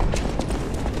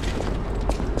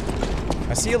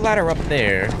 I see a ladder up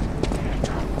there.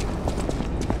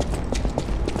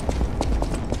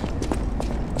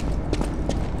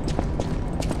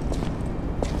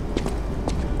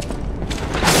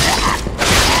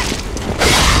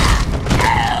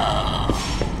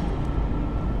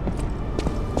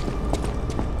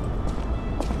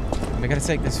 I gotta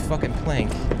take this fucking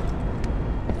plank.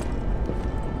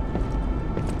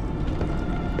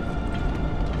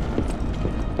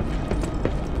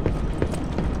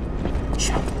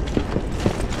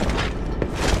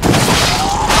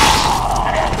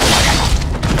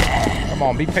 Come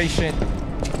on, be patient.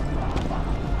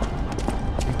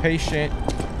 Be patient.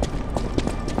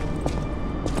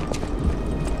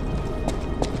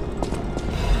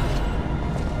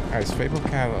 Alright, it's Fable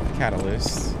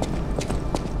Catalyst.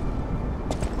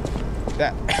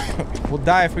 That we'll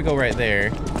die if we go right there.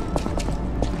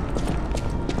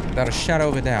 Without a shadow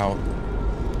of a doubt.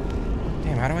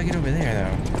 Damn, how do I get over there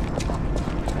though?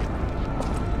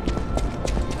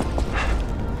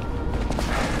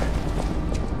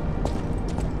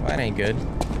 Well, that ain't good.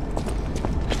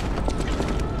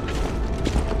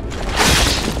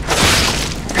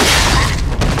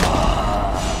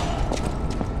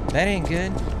 That ain't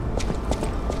good.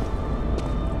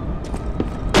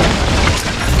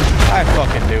 I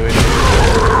fucking do it.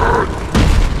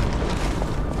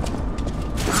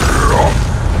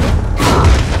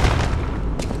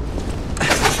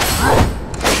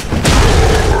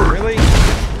 Really?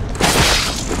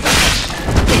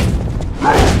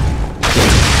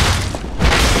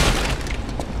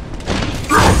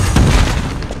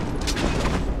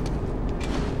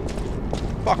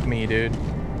 Fuck me, dude.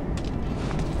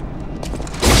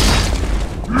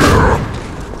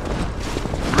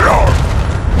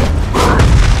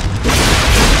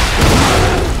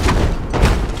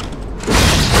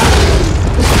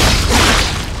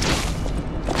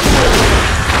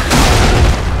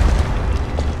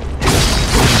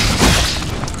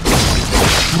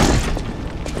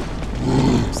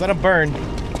 Let them burn.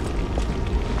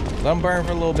 Let them burn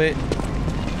for a little bit.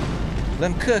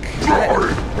 Let them cook. Let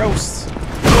them roast.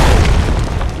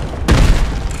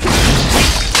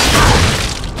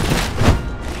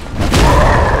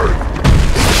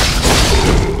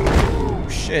 Oh,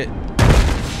 shit.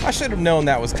 I should have known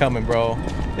that was coming, bro.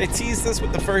 They teased us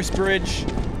with the first bridge.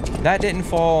 That didn't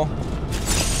fall.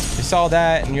 You saw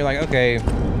that and you're like, okay. I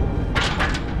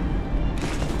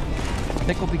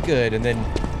think we'll be good. And then,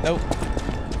 nope.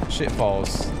 Shit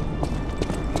falls.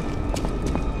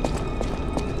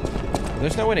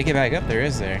 There's no way to get back up there,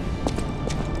 is there?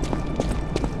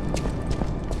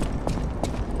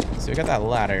 So we got that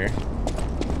ladder.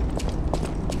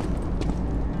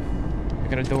 We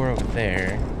got a door over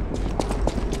there.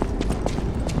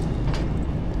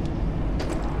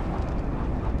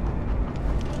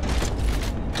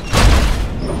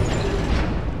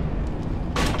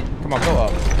 Come on, go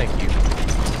up. Thank you.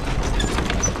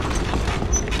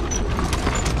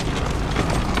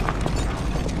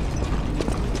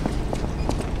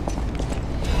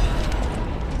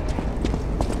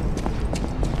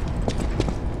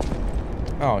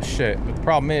 Oh shit, but the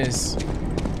problem is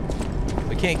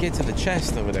we can't get to the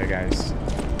chest over there, guys.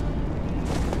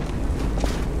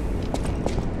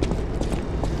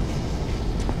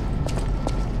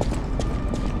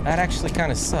 That actually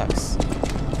kind of sucks.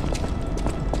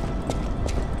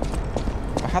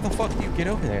 Well, how the fuck do you get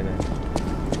over there then?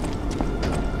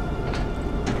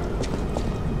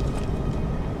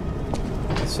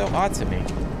 It's so odd to me.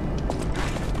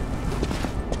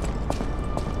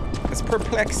 It's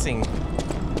perplexing.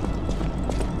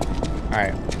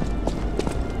 Alright.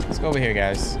 Let's go over here,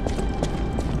 guys.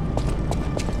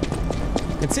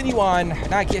 Continue on,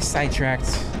 not get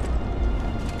sidetracked.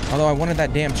 Although I wanted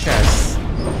that damn chest.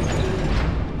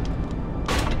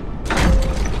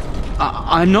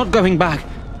 I'm not going back.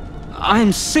 I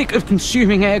am sick of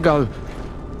consuming ergo.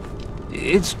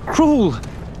 It's cruel.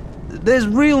 There's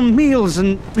real meals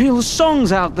and real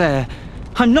songs out there.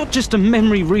 I'm not just a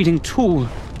memory-reading tool.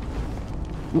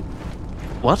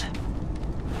 What?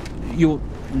 You're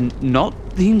not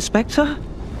the inspector?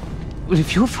 Well,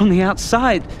 if you're from the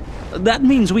outside, that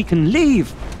means we can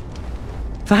leave.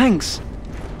 Thanks.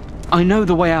 I know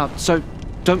the way out, so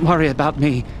don't worry about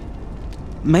me.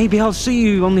 Maybe I'll see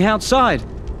you on the outside.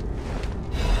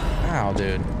 Wow,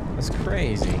 dude. That's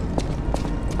crazy.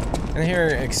 And here,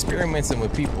 experimenting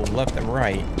with people left and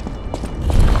right.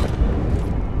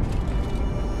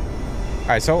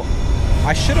 Alright, so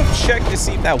I should have checked to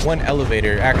see if that one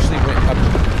elevator actually went up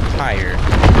higher.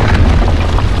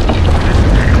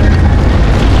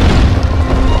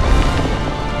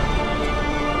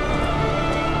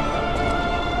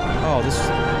 Oh, this...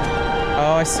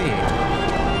 Oh, I see.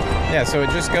 Yeah, so it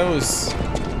just goes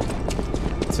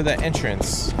to the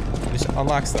entrance. It just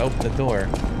unlocks the door.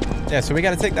 Yeah, so we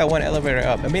gotta take that one elevator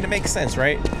up. I mean, it makes sense,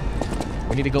 right?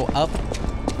 We need to go up.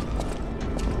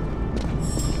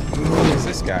 Who is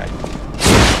this guy?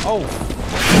 Oh,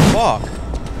 fuck.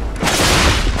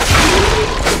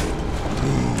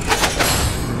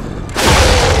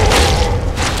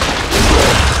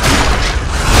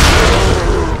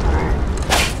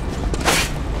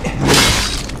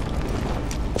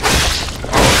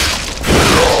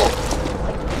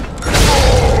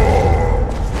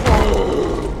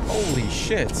 Holy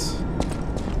shit.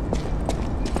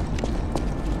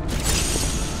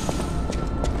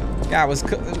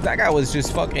 That guy was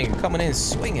just fucking coming in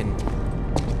swinging.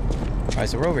 Alright,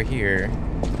 so we're over here.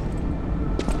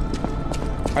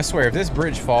 I swear, if this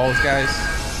bridge falls, guys.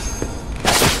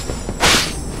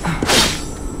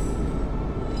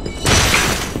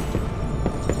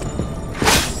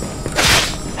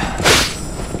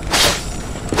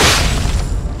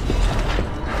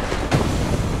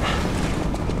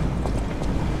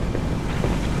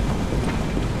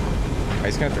 Alright,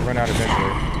 he's gonna have to run out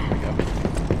eventually.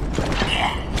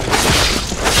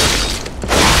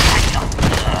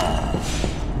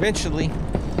 Eventually.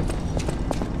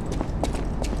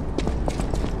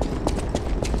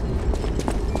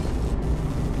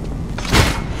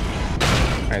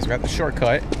 Alright, so got the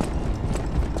shortcut.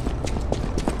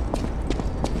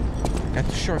 Got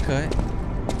the shortcut.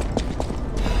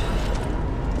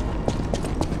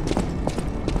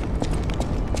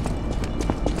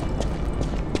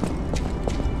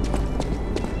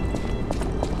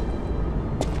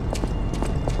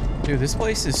 Dude, this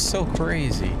place is so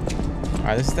crazy.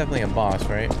 Alright, this is definitely a boss,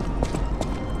 right?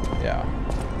 Yeah.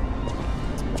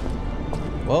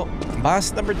 Well,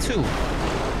 boss number 2.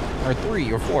 Or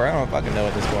 3 or 4. I don't fucking know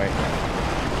at this point.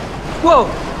 Whoa!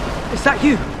 Is that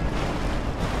you?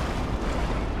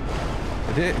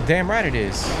 Damn right it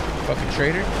is. Fucking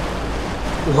traitor.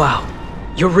 Wow.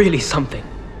 You're really something.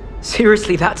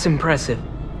 Seriously, that's impressive.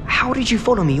 How did you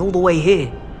follow me all the way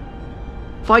here?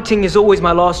 Fighting is always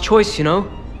my last choice, you know?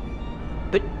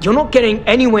 But you're not getting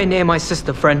anywhere near my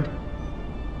sister, friend.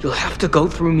 You'll have to go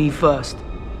through me first.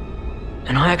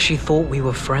 And I actually thought we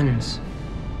were friends.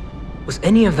 Was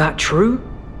any of that true?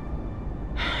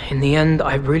 In the end,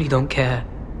 I really don't care.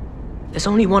 There's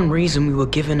only one reason we were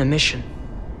given a mission.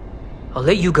 I'll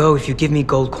let you go if you give me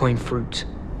gold coin fruit.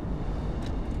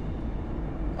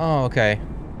 Oh, okay.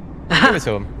 Give it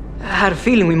to him. I had a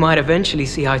feeling we might eventually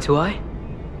see eye to eye.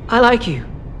 I like you.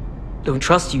 Don't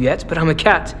trust you yet, but I'm a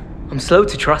cat. I'm slow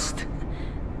to trust.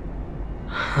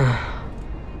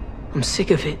 I'm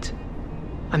sick of it.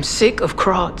 I'm sick of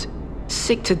Krat.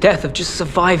 Sick to death of just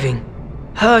surviving.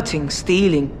 Hurting,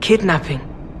 stealing, kidnapping.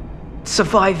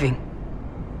 Surviving.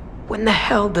 When the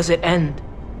hell does it end?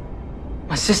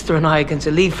 My sister and I are going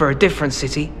to leave for a different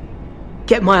city.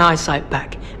 Get my eyesight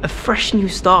back. A fresh new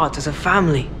start as a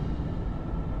family.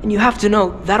 And you have to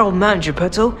know, that old man,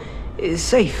 Geppetto, is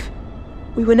safe.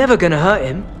 We were never gonna hurt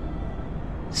him.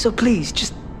 So please,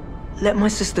 just let my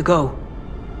sister go.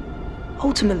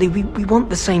 Ultimately, we want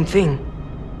the same thing.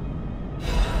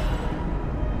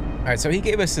 Alright, so he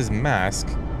gave us his mask.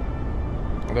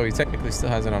 Although he technically still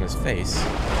has it on his face.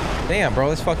 Damn, bro,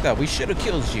 that's fucked up. We should have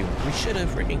killed you. We should have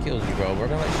freaking killed you, bro. We're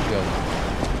gonna let you go.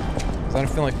 Because I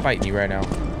don't feel like fighting you right now.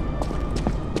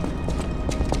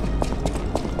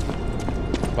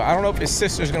 But I don't know if his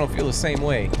sister's gonna feel the same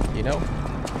way, you know?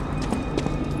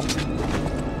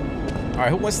 Alright,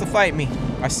 who wants to fight me?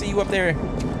 I see you up there.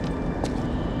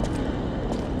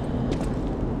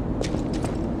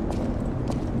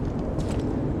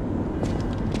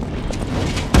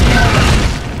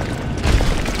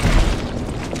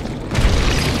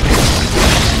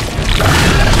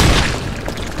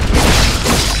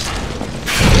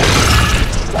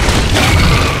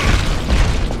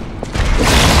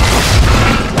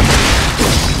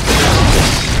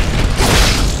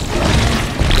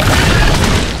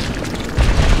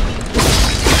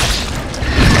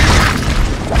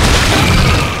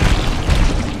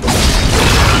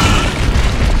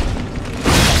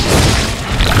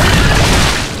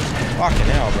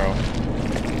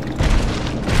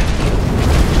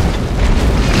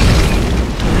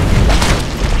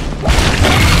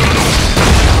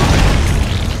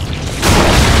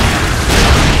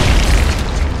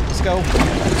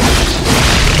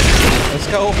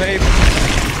 go, baby.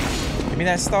 Give me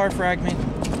that star fragment.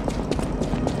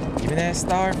 Give me that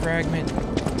star fragment.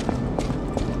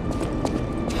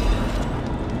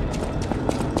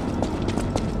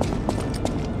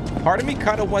 Part of me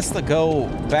kind of wants to go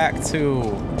back to...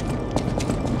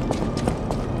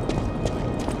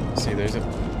 Let's see, there's a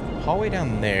hallway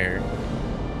down there.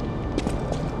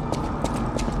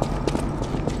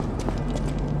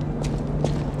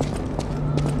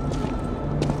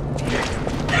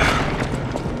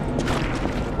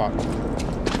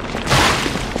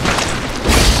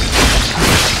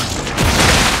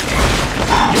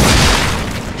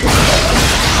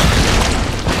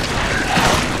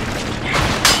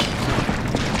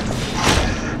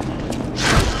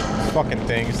 Fucking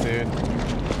things, dude.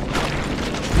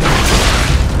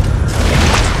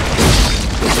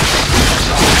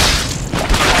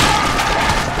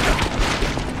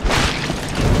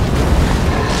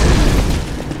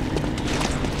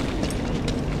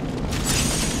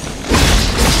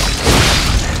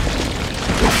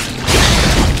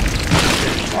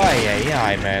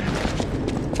 Ay, man.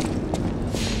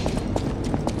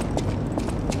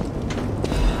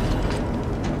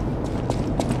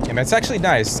 Yeah, man, it's actually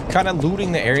nice. Kind of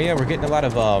looting the area. We're getting a lot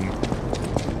of, A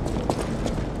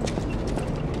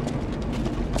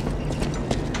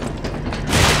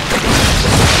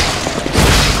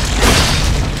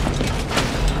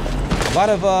lot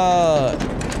of,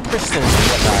 crystals and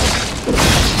whatnot.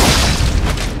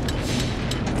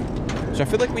 Which I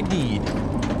feel like we need.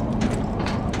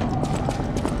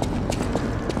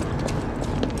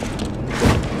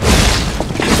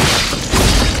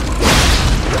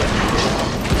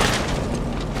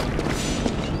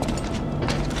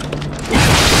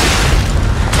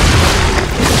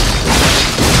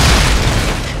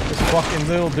 Fucking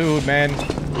little dude, man.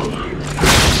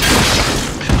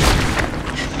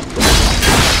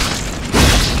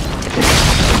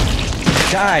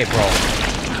 Die, bro.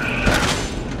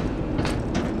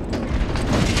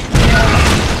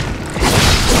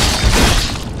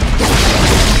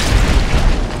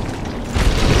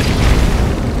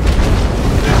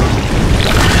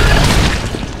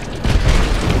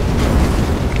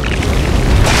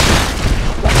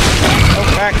 Oh,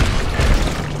 back.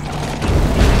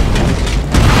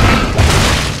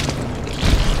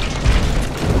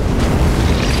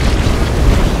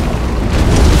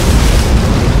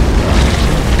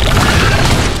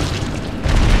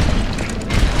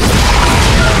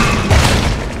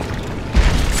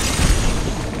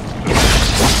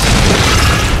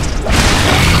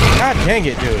 Dang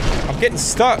it, dude. I'm getting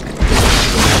stuck.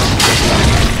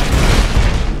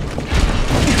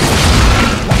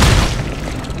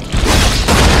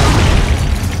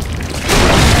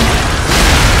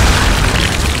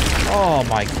 Oh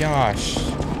my gosh.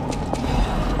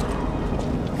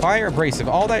 Fire abrasive.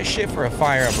 All that shit for a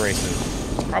fire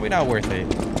abrasive. Probably not worth it.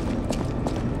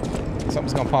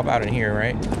 Something's gonna pop out in here,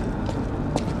 right?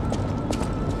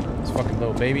 This fucking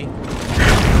little baby.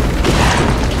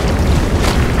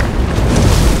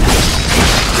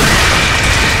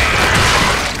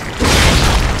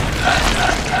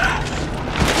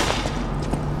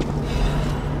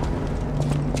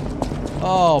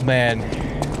 Oh, man.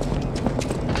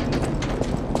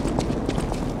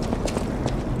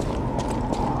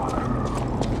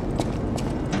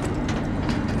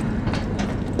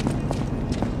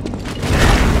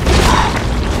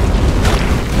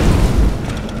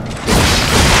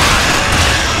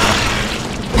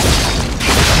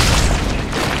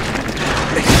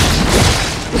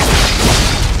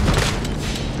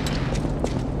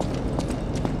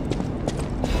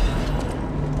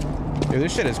 Dude,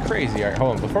 this shit is crazy. Alright,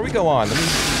 hold on. Before we go on, let me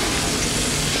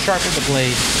sharpen the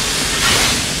blade.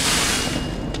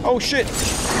 Oh, shit!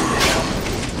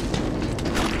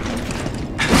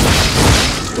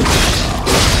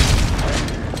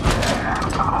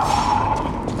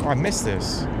 Oh, I missed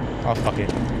this. Oh, fuck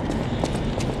it.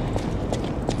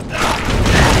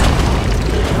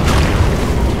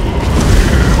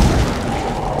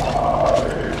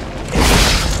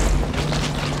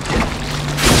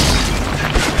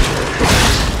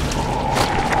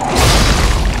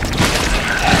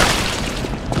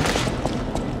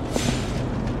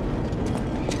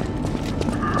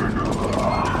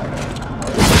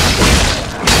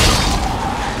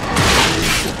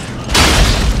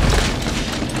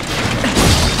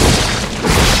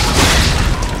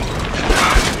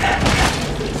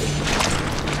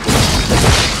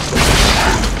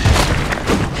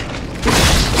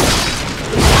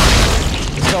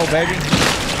 Baby.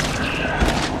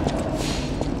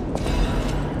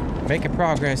 Making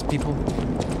progress, people.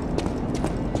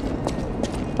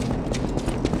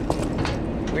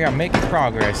 We are making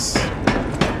progress.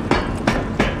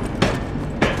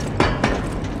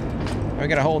 We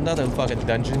got a whole nother fucking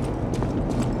dungeon.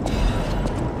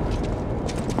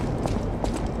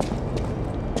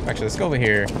 Actually, let's go over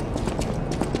here.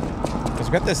 Because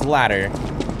we got this ladder.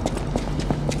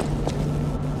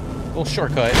 Little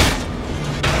shortcut.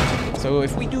 So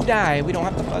if we do die, we don't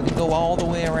have to fucking go all the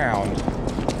way around.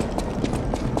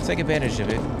 Let's take advantage of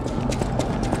it.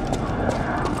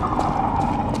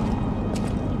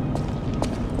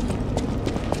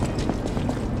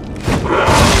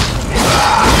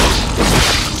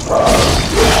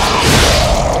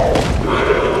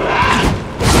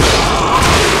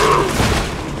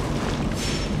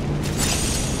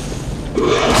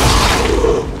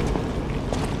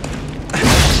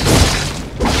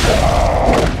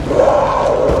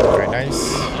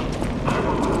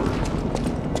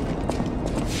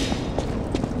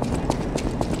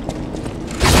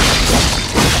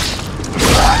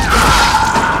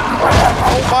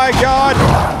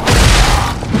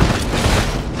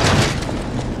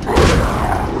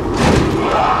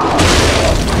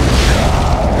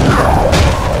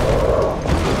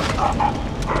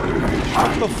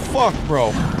 Bro.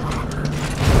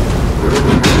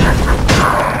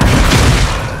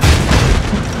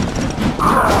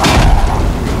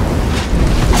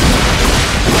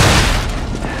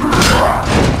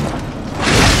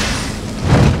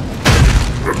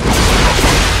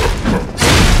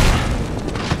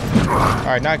 All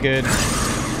right, not good.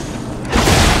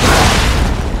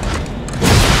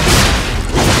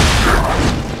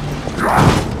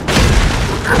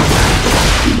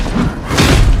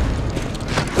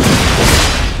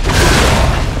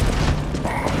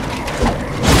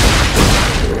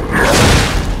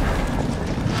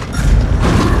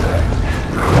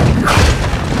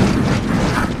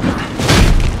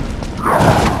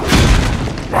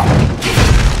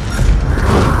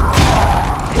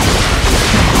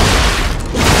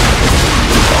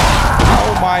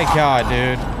 God,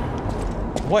 dude.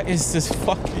 What is this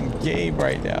fucking game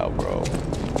right now, bro?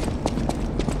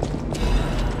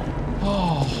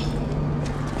 Oh.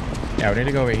 Yeah, we need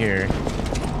to go over here.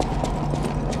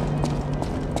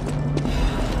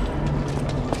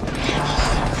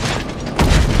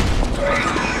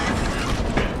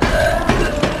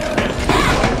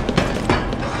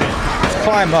 Let's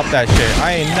climb up that shit.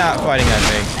 I ain't not fighting that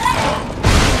thing.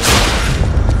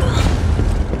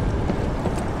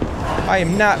 I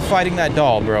am not fighting that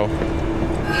doll, bro.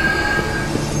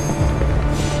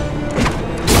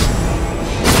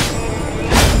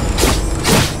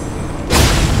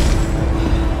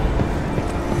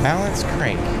 Balance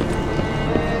crank.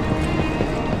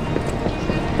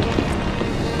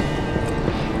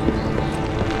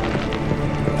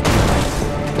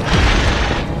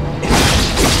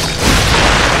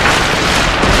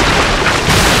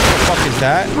 What the fuck is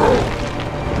that?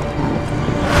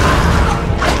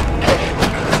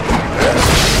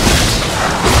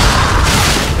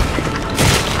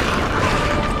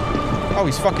 Oh,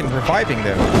 he's fucking reviving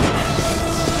them.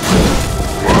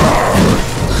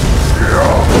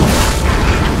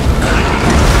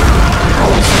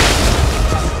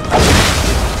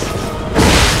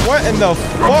 What in the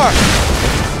fuck?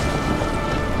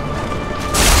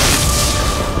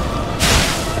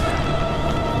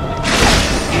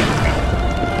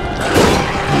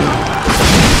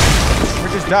 We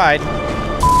just died.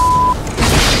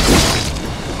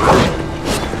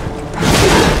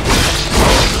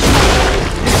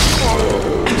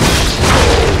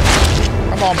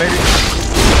 Come on, baby.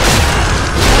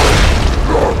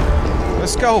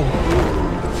 Let's go.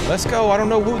 Let's go. I don't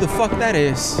know who the fuck that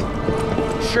is.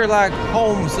 Sherlock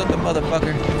Holmes of the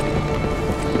motherfucker.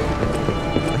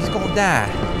 He's gonna die.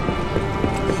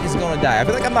 He's gonna die. I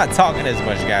feel like I'm not talking as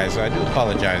much, guys, so I do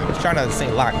apologize. I was trying to say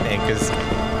locked in because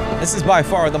this is by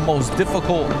far the most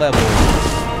difficult level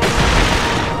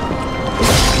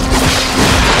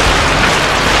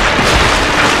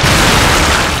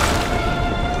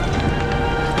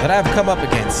that I've come up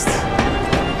against.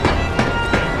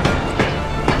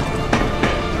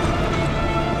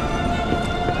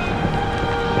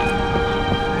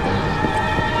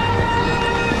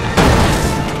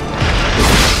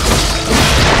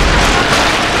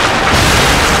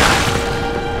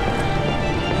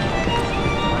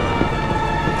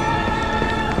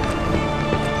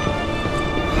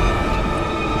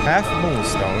 Half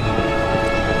moonstone.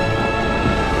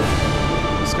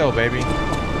 Let's go, baby.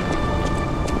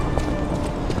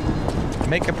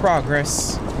 Making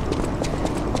progress.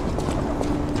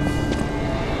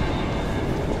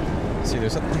 See,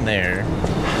 there's something there.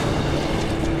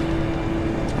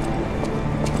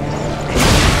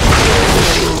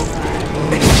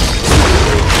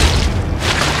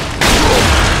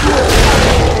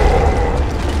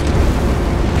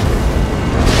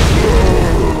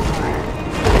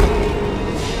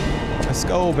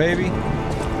 go, baby.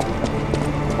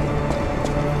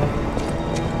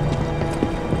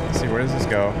 Let's see, where does this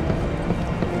go?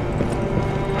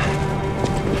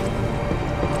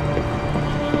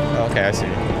 Oh, okay, I see.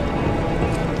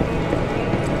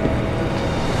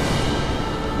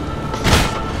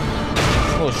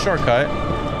 It's a little shortcut.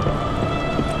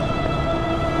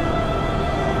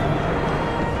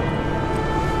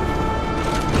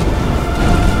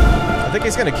 I think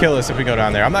he's gonna kill us if we go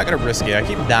down there. I'm not gonna risk it. I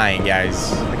keep dying,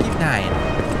 guys. I keep dying.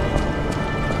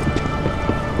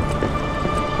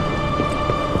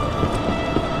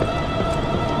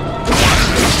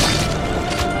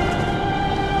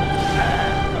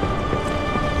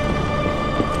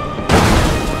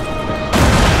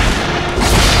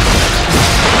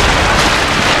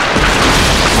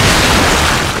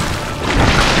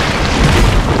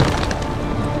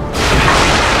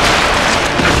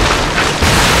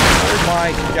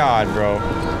 God, bro.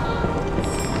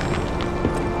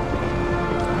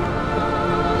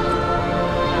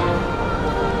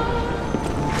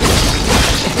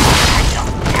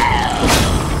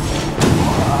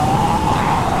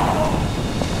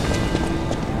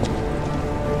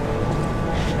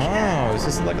 Oh, is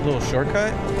this like a little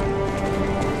shortcut?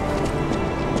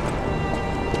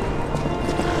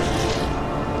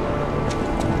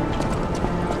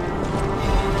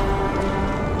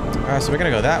 Oh, so we're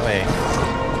gonna go that way.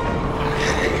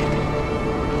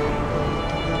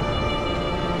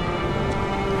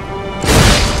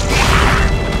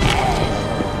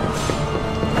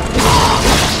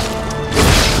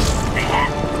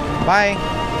 Bye.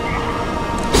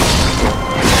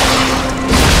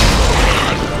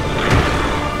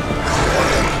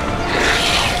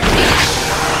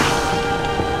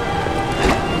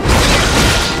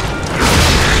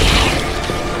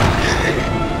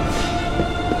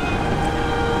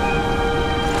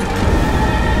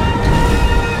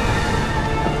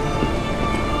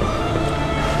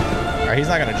 Alright, he's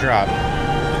not gonna drop.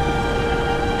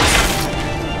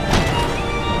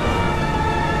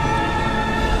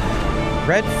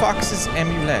 Red Fox's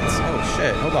amulets. Oh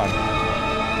shit, hold on.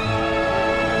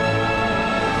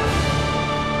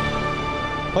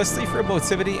 +3 for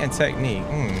motivity and technique.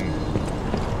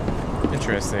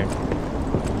 Interesting.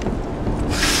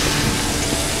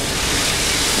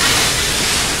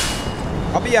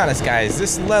 I'll be honest, guys,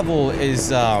 this level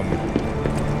is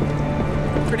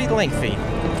pretty lengthy.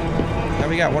 Now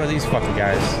we got one of these fucking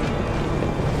guys.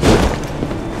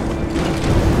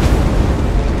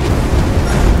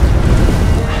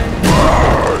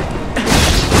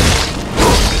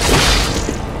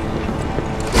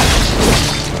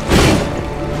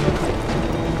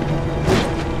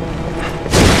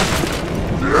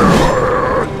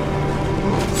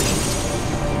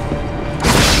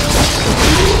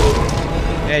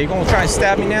 Yeah, you gonna try and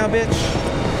stab me now, bitch?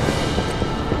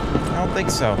 I don't think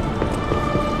so.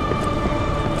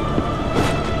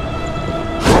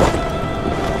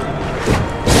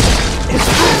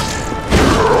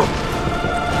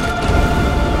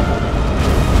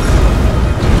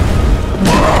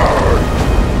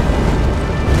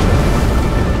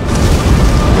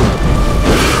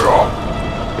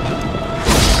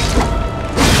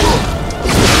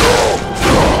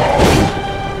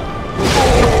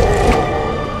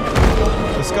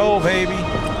 Baby,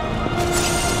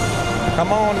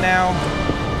 come on now.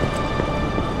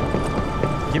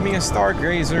 Give me a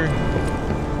stargazer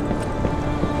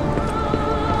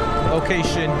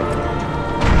location.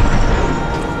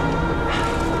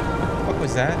 What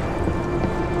was that?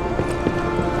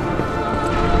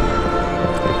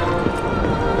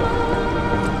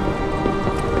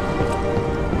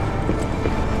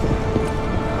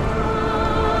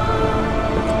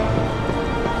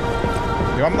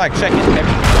 Yo, I'm like checking everything.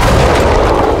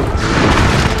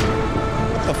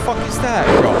 What the fuck is that,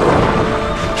 bro?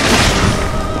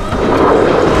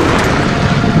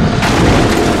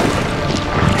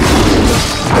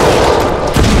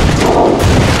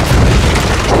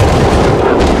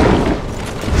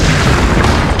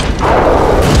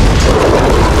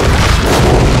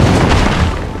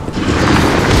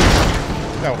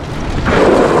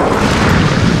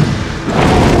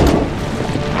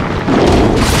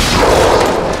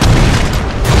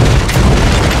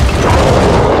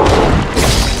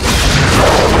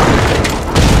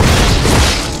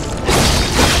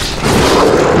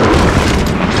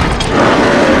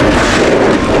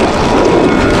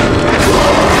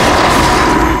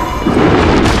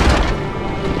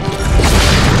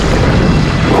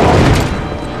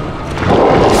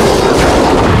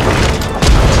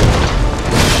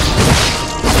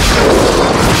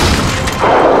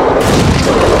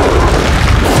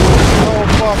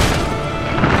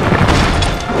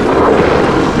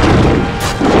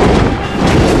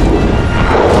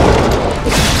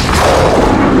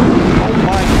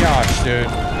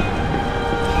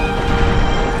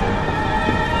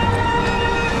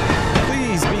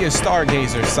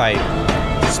 stargazer sight.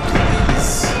 Just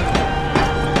please.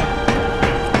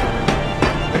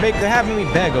 They're having me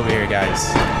beg over here,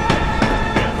 guys.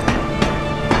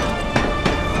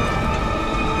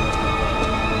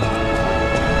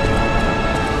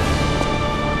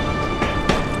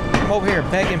 I'm over here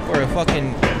begging for a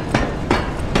fucking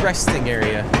resting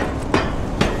area.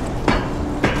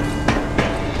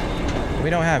 We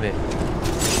don't have it.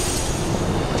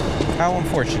 How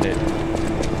unfortunate.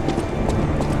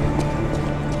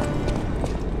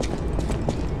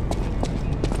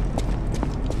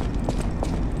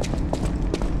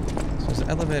 So there's an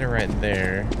elevator right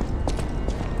there.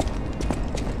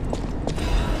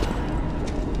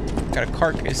 Got a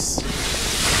carcass.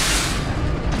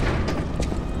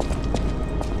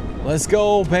 Let's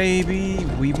go, baby.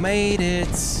 We made it.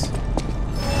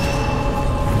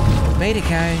 Made it,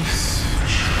 guys.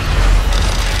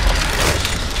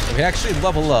 We can actually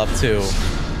level up, too.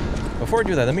 Before we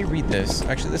do that, let me read this.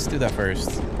 Actually, let's do that first.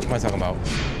 What am I talking about?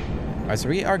 Alright, so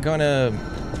we are gonna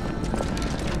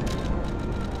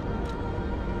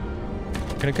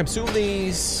consume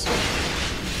these.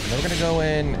 And then we're gonna go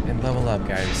in and level up,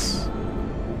 guys.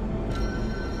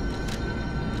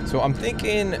 So I'm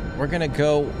thinking we're gonna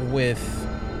go with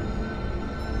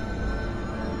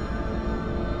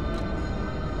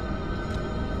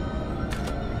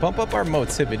bump up our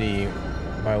motivity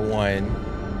by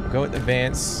 1. Go with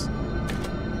advance.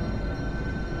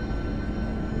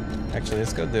 Actually,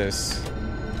 let's go this.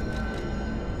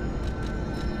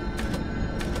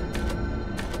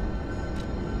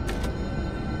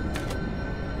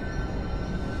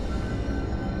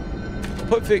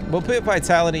 We'll put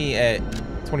vitality at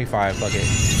 25. Fuck it. I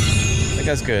think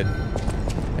that's good.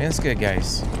 That's good,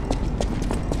 guys.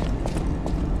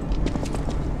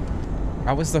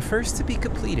 I was the first to be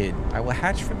completed. I will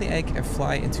hatch from the egg and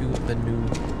fly into the new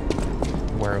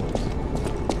world.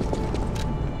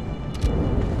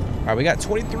 Alright, we got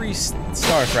 23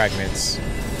 star fragments.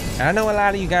 And I know a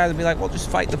lot of you guys will be like, well, just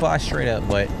fight the boss straight up,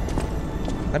 but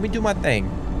let me do my thing.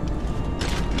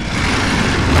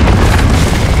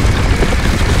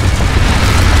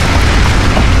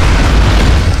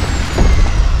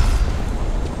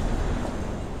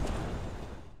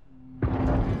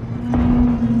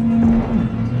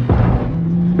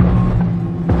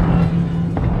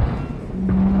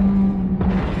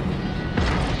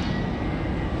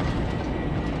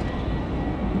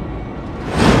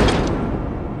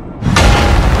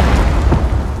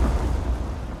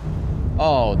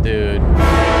 Oh, dude.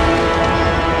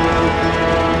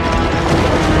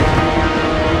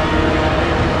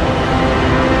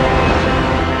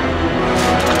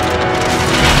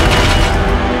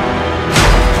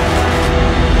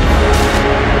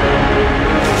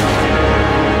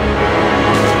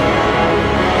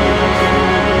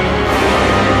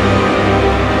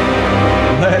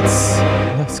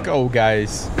 Let's go,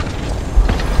 guys.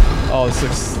 Oh, this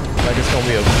looks like it's gonna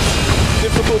be a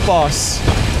difficult boss.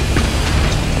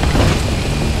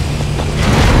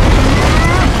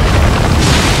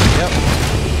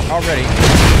 Already.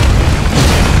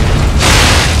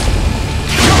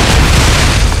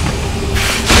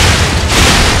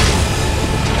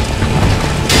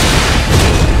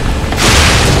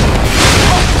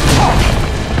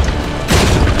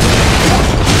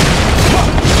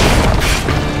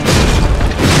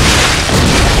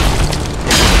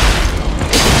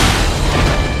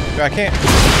 I can't.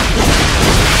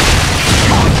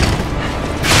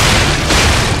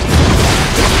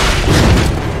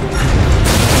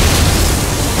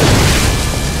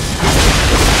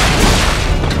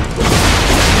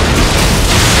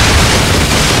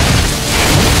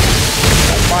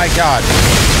 My God.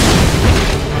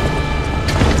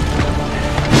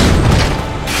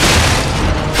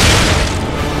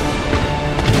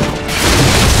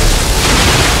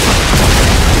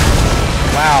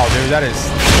 Wow, dude, that is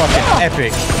fucking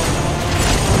epic.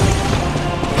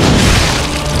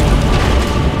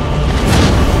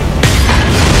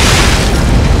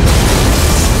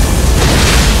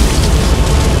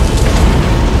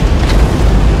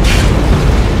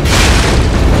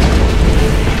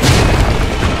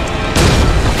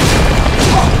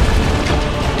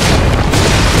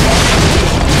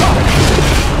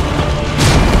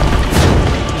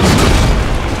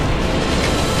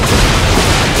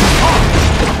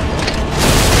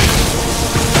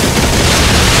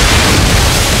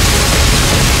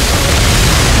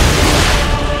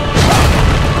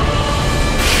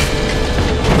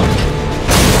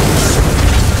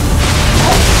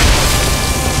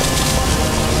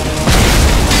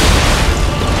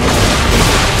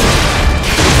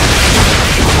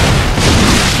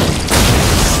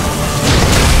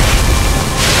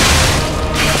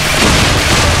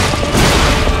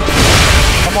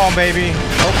 on, baby.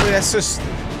 Hopefully that's just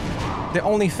the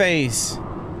only phase.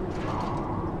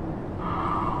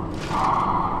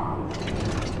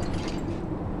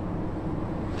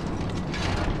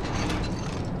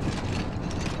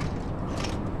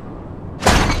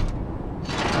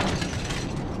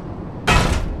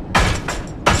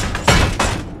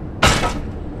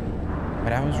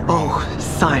 But I was wrong. Oh,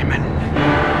 Simon.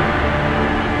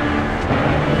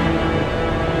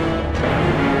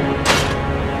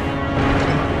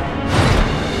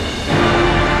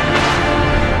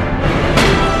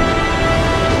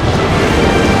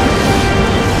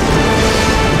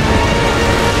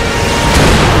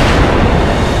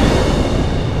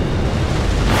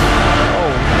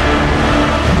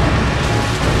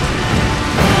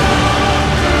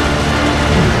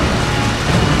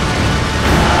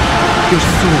 Your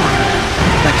sword,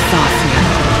 like Thasian,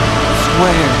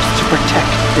 swears to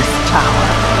protect this tower.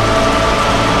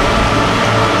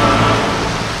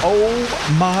 Oh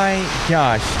my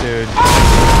gosh, dude. I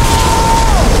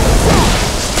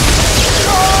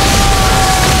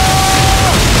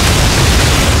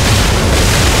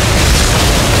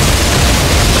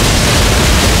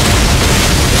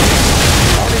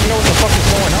don't even know what the fuck is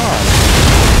going on.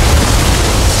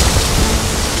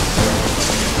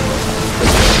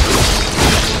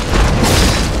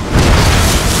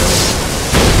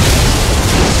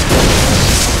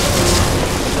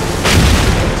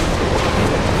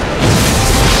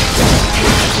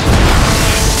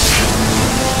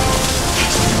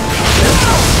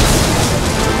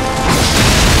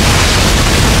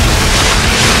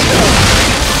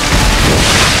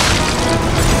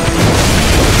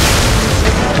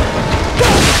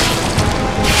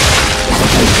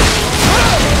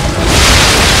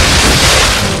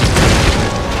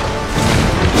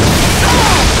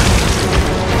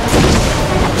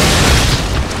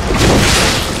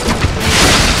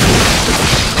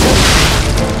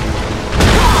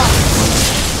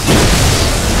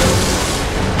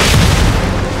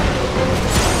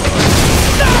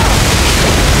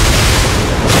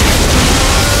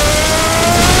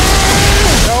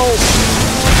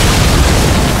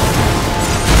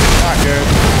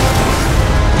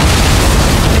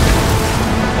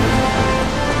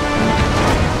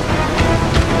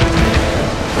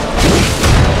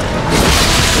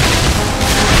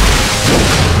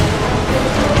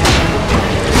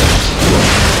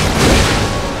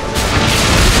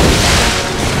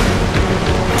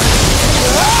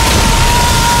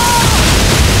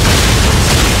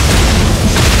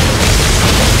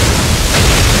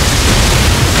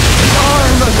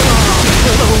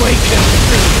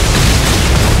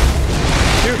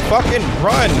 Fucking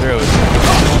run, dude.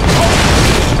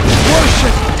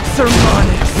 Worship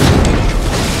Sermanis.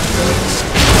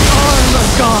 Our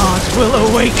God will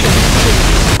awaken.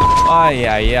 Ay,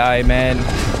 ay, ay, man.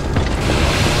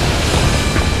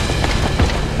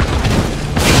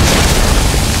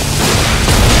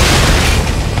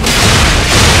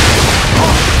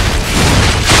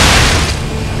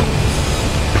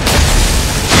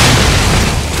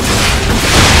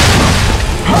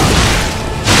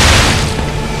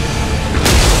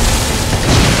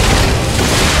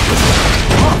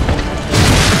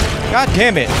 God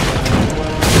damn it.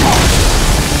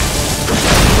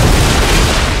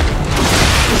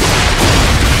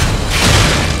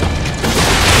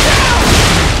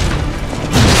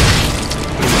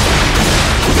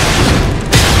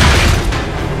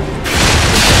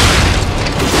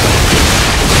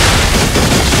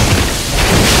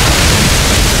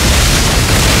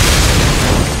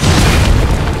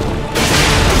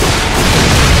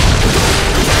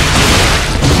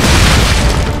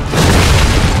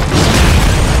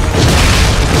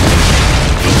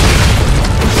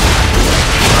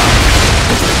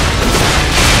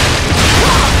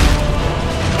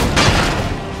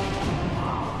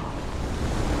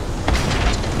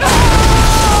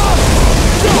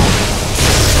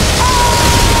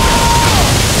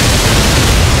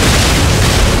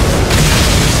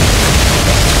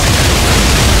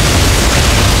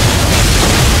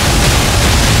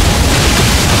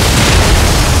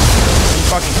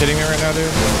 Kidding me right now,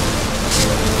 dude?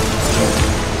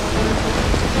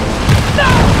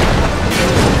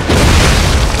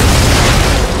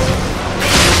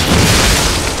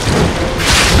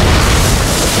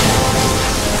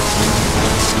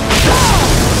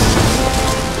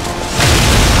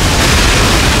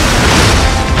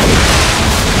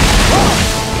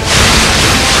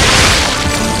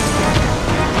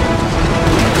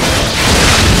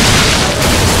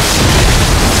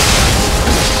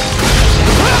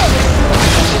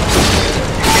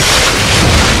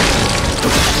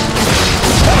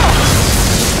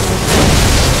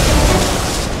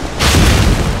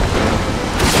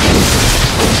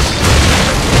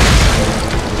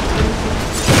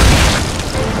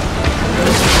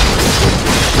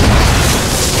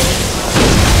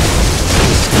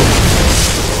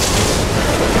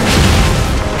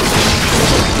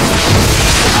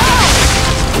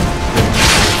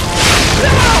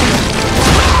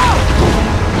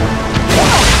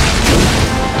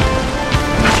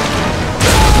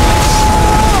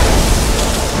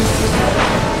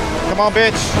 Come on,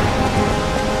 bitch.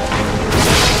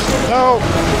 No.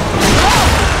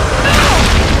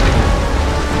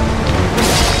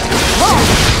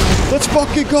 Let's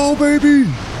fucking go, baby.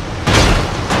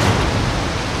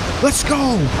 Let's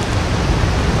go.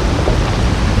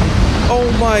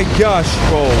 Oh my gosh,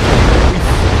 bro.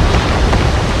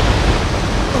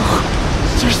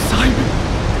 Sir Simon.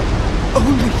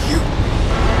 Only you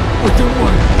were the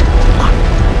one.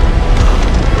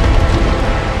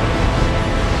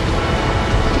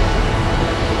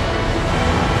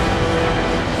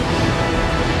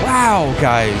 Wow,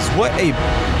 guys, what a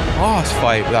boss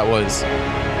fight that was.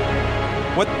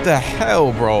 What the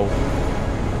hell, bro?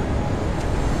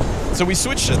 So we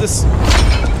switched to this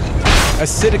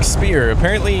acidic spear.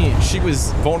 Apparently, she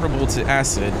was vulnerable to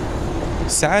acid.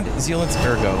 Sad Zealant's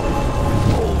Ergo.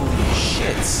 Holy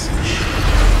shit.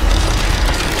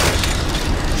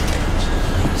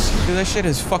 Dude, that shit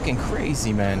is fucking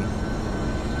crazy, man.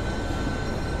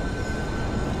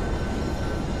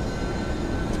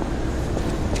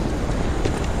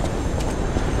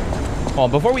 Hold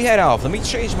on, before we head off, let me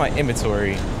change my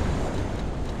inventory.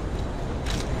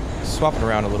 Swap it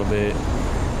around a little bit.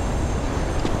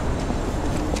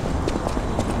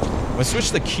 I'm gonna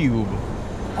switch the cube.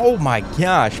 Oh my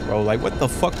gosh, bro. Like, what the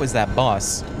fuck was that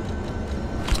boss?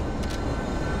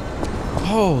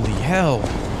 Holy hell.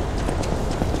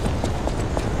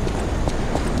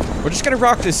 We're just gonna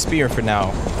rock this spear for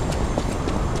now.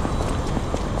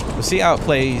 We'll see how it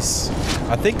plays.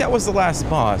 I think that was the last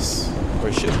boss. Or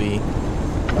it should be.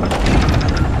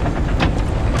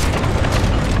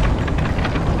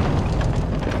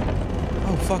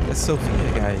 Oh fuck, that's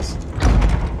Sophia, guys.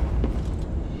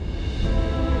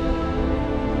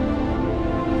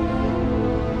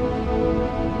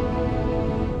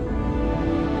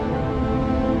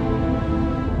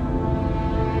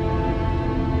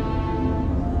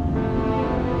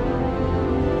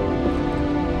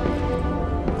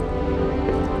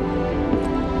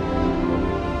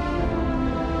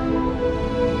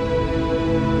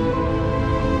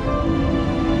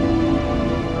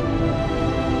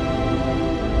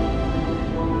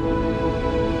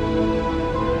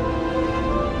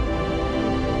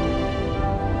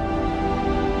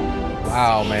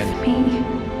 Wow, man. Me.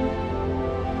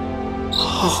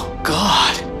 Oh,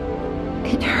 God.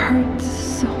 It hurts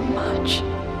so much.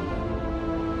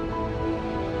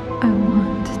 I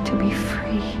want to be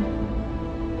free.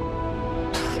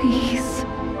 Please.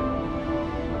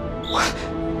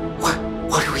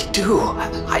 What do we do?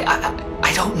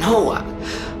 I don't know.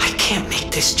 I can't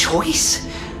make this choice.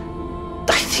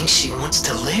 I think she wants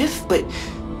to live, but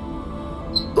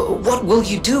what will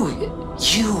you do?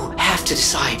 You have to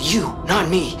decide. You, not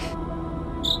me.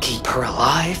 Keep her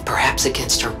alive, perhaps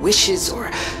against her wishes, or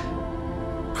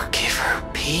give her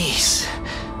peace.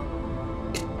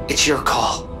 It's your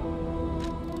call.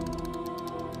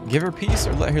 Give her peace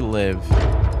or let her live?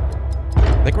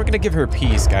 I think we're gonna give her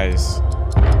peace, guys.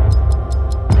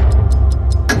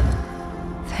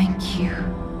 Thank you.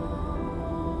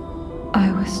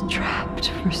 I was trapped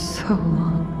for so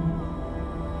long.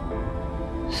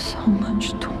 So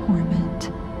much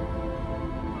torment.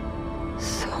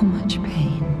 So much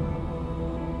pain.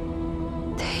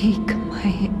 Take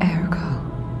my ergo.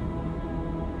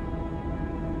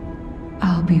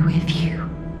 I'll be with you.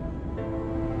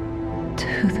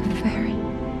 To the very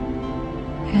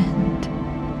end.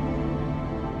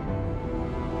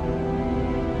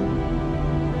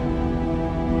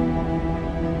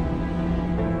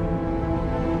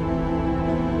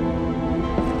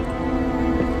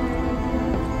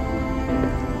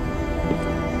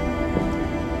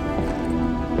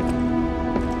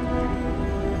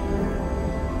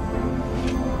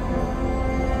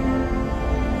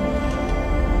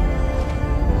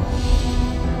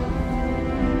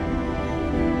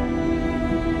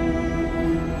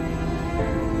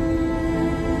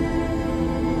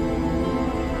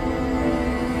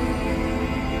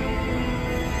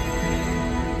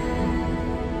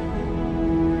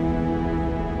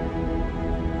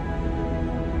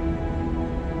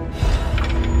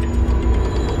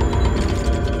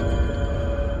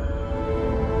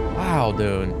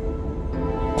 Dude.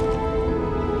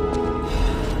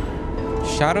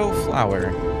 Shadow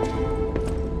Flower.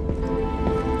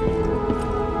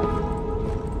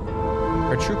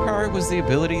 Her true power was the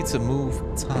ability to move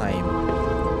time.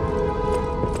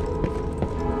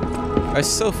 That's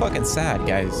so fucking sad,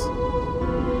 guys.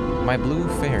 My blue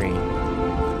fairy.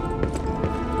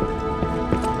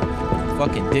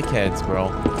 Fucking dickheads, bro.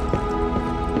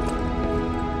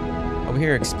 Over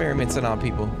here experimenting on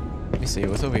people. Let me see,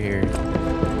 what's over here?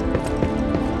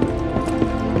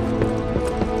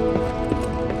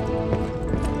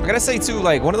 I gotta say too,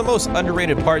 like, one of the most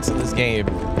underrated parts of this game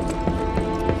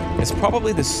is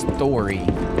probably the story.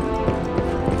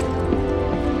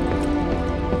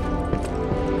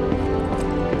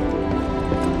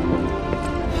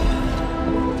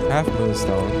 Half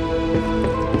moonstone.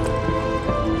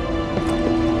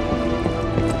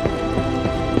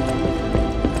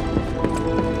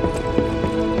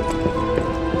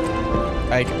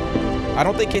 Like, I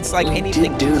don't think it's like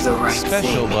anything do the right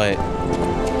special, thing, but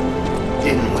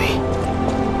didn't we?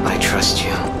 I trust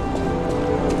you.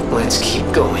 Let's keep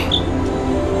going.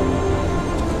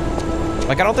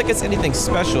 like, I don't think it's anything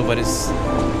special, but it's.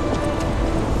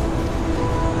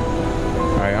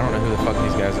 Alright, I don't know who the fuck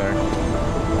these guys are.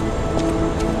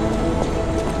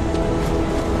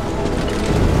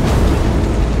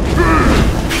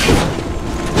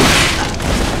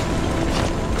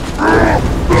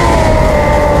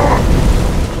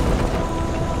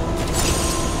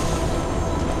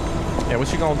 Yeah,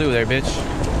 what you gonna do there, bitch?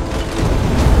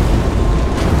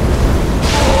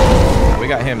 We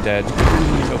got him dead.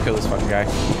 Let's go kill this fucking guy.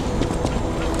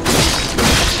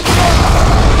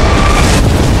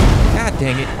 God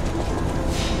dang it.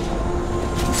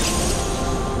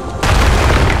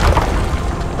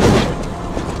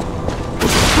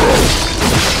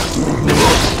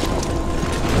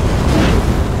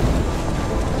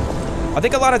 I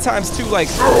think a lot of times too, like,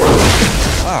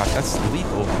 fuck, that's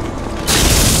lethal.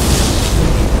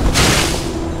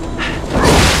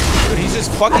 Dude, he's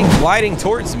just fucking gliding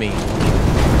towards me.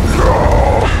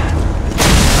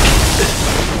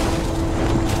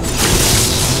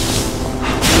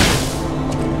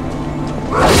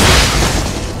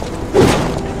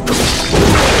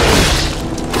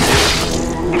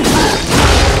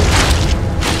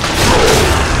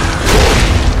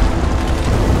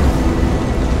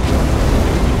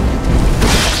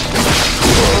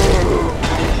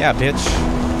 Yeah, bitch.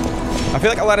 I feel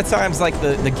like a lot of times, like,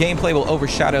 the gameplay will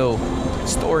overshadow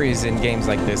stories in games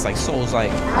like this, like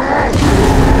Soulslike, to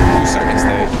a certain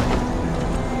extent.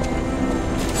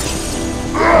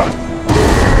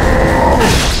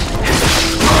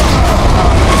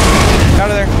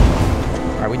 Out of there.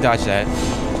 Alright, we dodged that.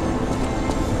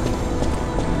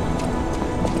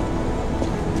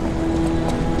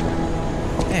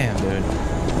 Damn, dude.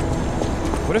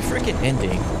 What a freaking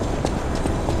ending.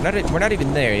 We're not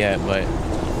even there yet, but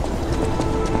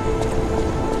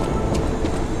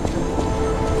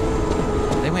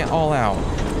they went all out.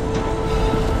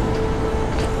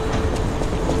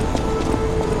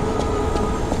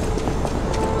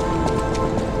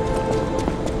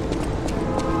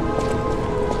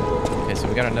 Okay, so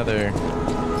we got another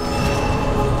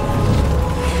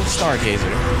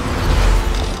stargazer.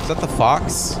 Is that the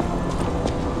fox?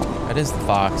 That is the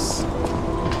fox.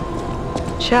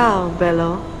 Ciao,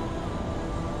 Bello.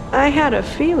 I had a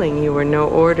feeling you were no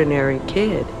ordinary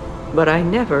kid, but I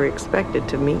never expected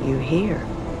to meet you here.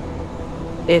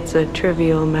 It's a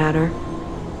trivial matter.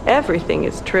 Everything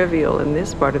is trivial in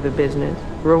this part of the business,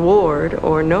 reward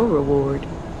or no reward.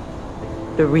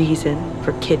 The reason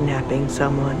for kidnapping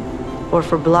someone, or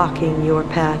for blocking your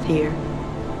path here.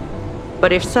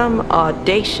 But if some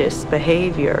audacious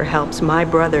behavior helps my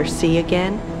brother see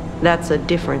again, that's a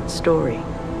different story.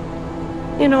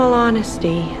 In all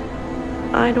honesty,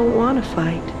 I don't want to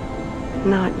fight.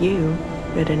 Not you,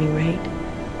 at any rate.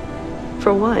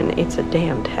 For one, it's a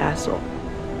damned hassle.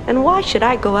 And why should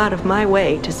I go out of my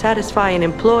way to satisfy an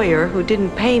employer who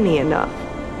didn't pay me enough?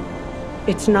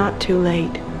 It's not too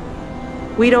late.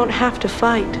 We don't have to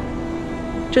fight.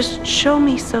 Just show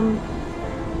me some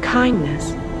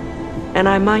kindness, and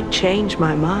I might change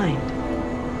my mind.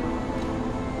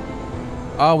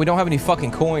 Oh, we don't have any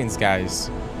fucking coins, guys.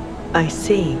 I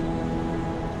see.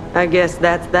 I guess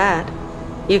that's that.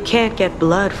 You can't get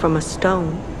blood from a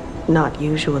stone. Not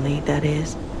usually, that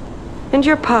is. And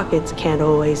your pockets can't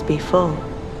always be full.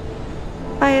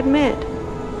 I admit,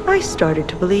 I started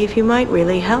to believe you might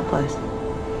really help us.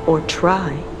 Or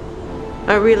try.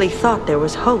 I really thought there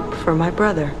was hope for my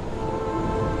brother.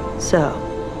 So,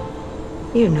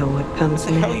 you know what comes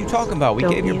next. What the hell are you talking about? We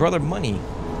gave your brother money.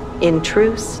 In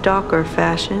true stalker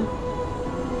fashion.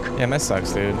 Yeah, that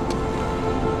sucks, dude.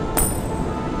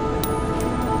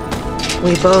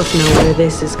 We both know where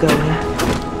this is going.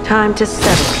 Time to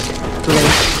settle it.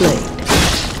 Blade.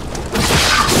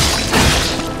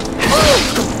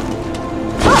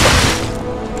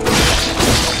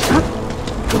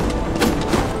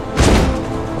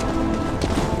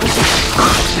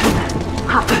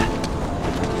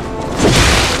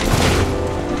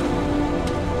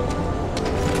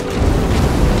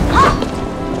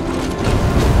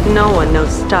 No one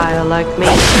knows style like me.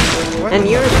 And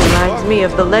yours reminds me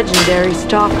of the legendary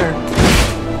stalker.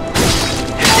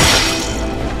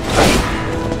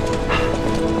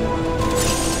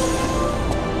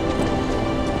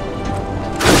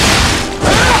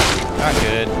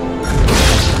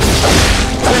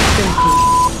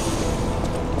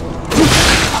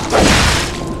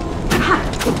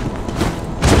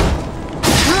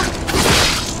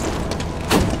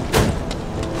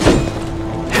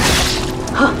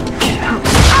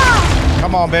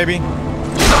 on, baby.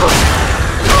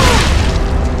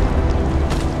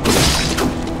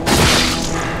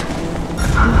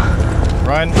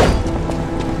 Run.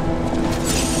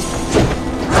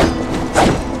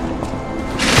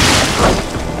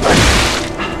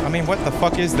 I mean, what the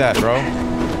fuck is that, bro?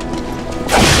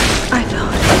 I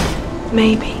thought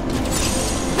maybe you'd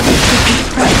be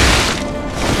friends.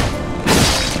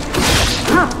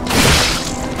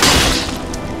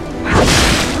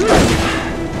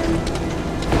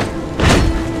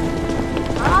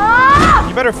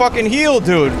 You better fucking heal,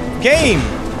 dude. Game.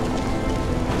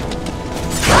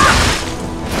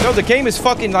 No, the game is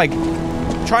fucking like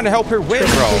trying to help her win,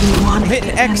 bro. I'm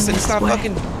hitting X and it's not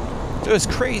fucking. It was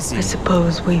crazy. I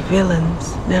suppose we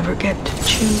villains never get to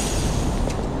choose.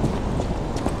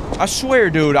 I swear,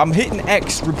 dude, I'm hitting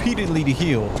X repeatedly to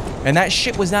heal, and that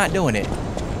shit was not doing it.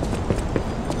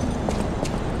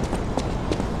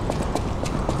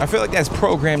 I feel like that's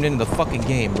programmed into the fucking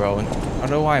game, bro. And I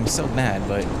don't know why I'm so mad,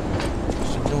 but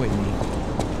it's annoying me.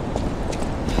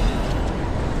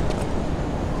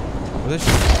 Well, this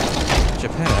is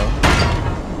Geppetto.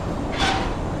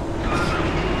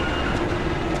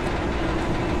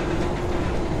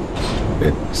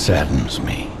 It saddens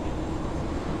me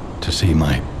to see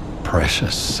my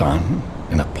precious son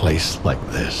in a place like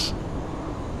this.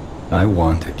 I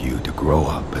wanted you to grow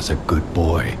up as a good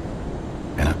boy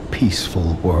in a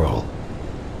peaceful world.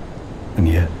 And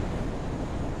yet,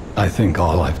 I think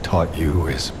all I've taught you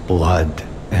is blood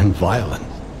and violence.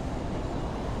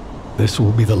 This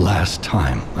will be the last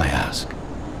time I ask.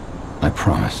 I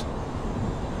promise.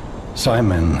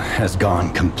 Simon has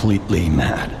gone completely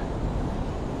mad.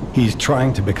 He's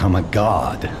trying to become a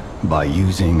god by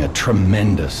using a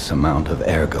tremendous amount of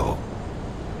ergo.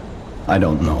 I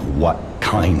don't know what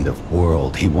kind of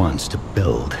world he wants to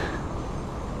build.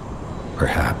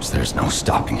 Perhaps there's no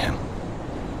stopping him.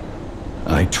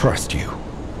 I trust you,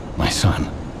 my son,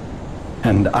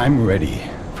 and I'm ready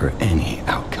for any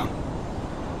outcome.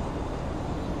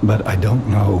 But I don't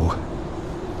know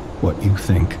what you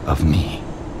think of me.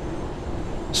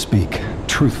 Speak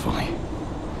truthfully,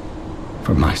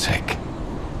 for my sake.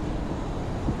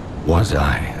 Was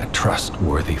I a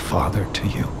trustworthy father to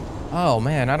you? Oh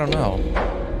man, I don't know.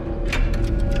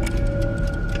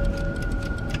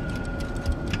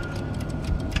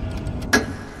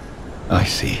 I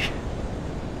see.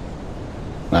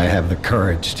 I have the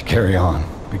courage to carry on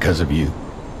because of you.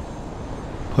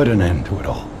 Put an end to it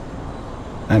all,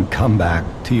 and come back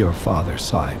to your father's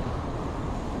side.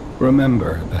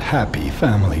 Remember the happy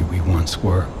family we once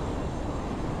were.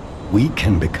 We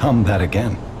can become that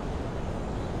again.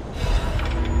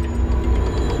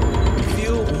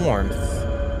 Feel warmth.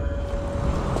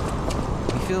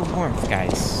 We feel warmth,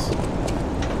 guys.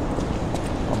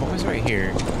 Oh, what was right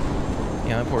here?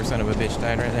 Yeah, that poor son of a bitch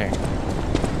died right there.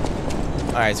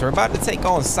 Alright, so we're about to take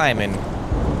on Simon.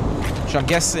 Which I'm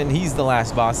guessing he's the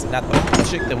last boss, and not the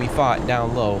chick that we fought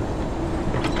down low.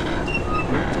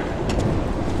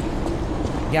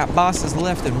 Got bosses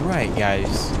left and right,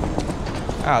 guys.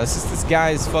 Oh, this is this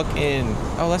guy's fucking...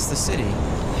 Oh, that's the city.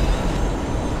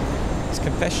 It's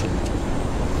confession.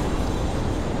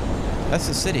 That's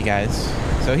the city, guys.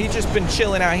 So he's just been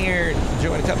chilling out here,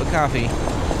 enjoying a cup of coffee.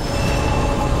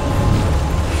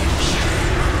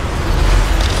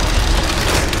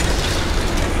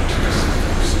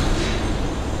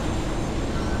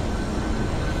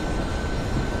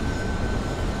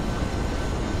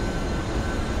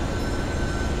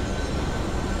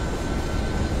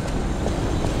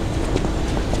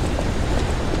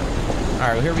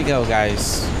 Alright, well, here we go,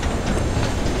 guys.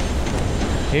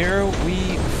 Here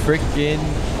we freaking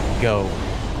go.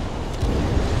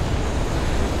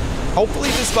 Hopefully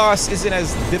this boss isn't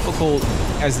as difficult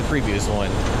as the previous one.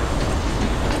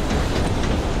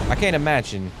 I can't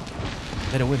imagine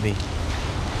that it would be.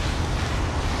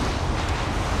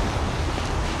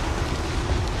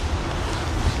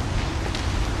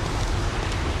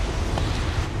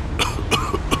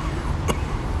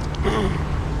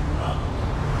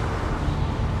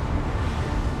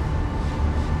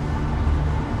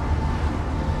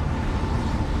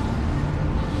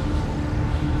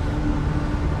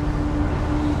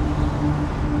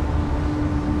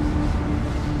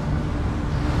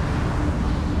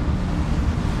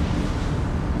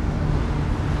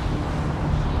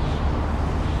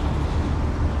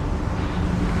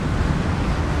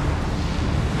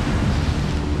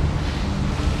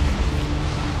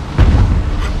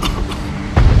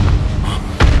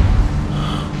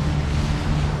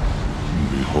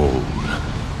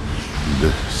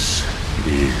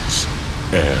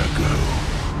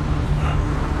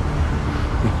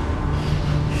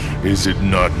 Is it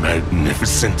not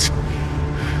magnificent?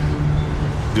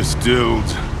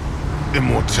 Distilled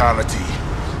immortality.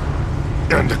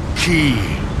 And a key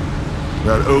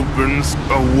that opens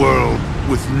a world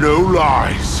with no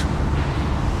lies.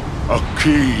 A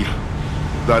key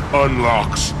that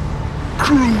unlocks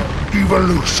true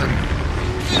evolution.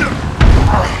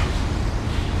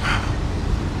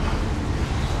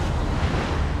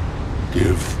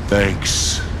 Give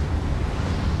thanks.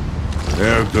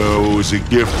 There goes a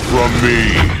gift from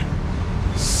me,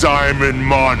 Simon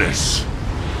Manus,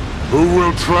 who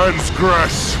will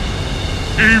transgress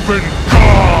even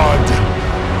God.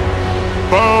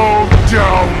 Bow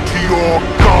down to your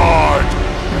God,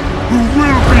 who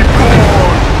will be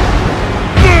born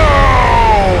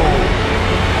now!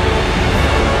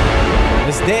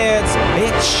 Let's dance,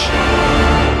 bitch!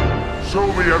 Show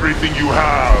me everything you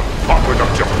have, puppet of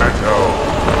Geppetto!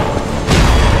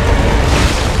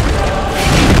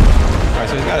 Alright,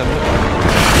 so he's got a...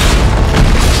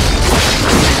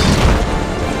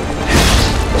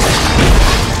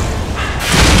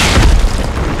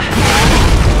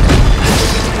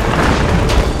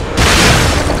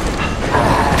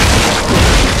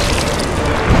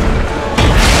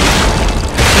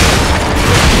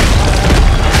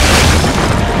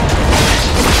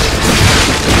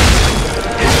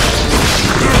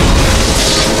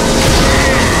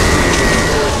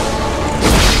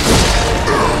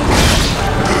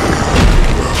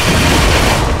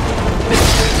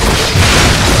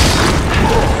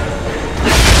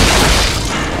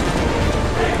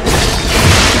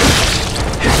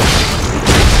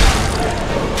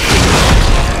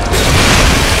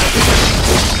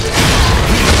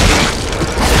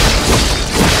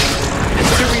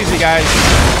 guys.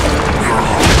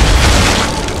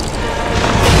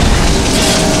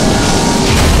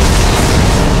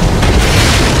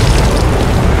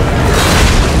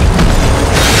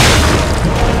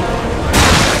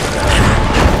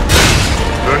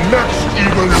 The next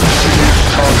evolution is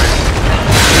coming.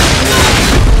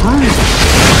 Truth,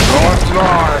 not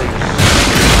lies.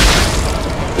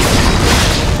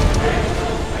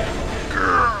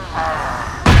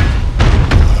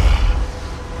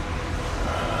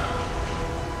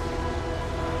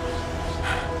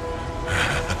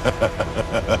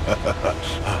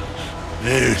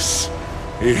 This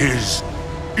is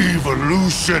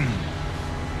evolution.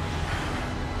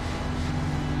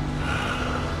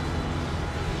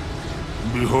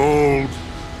 Behold,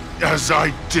 as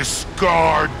I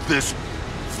discard this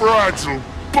fragile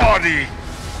body.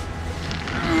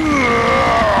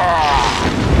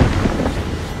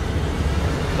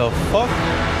 The fuck?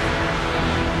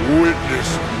 Witness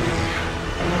me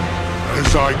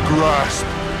as I grasp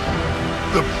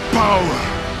the power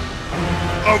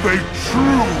of a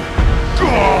true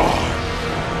God.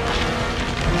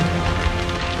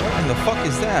 What in the fuck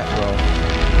is that, bro?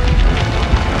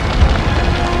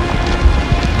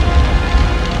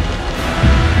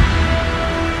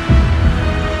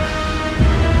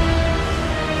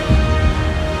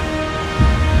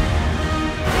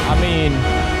 I mean,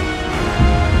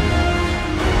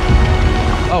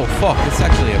 oh fuck, it's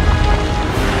actually a...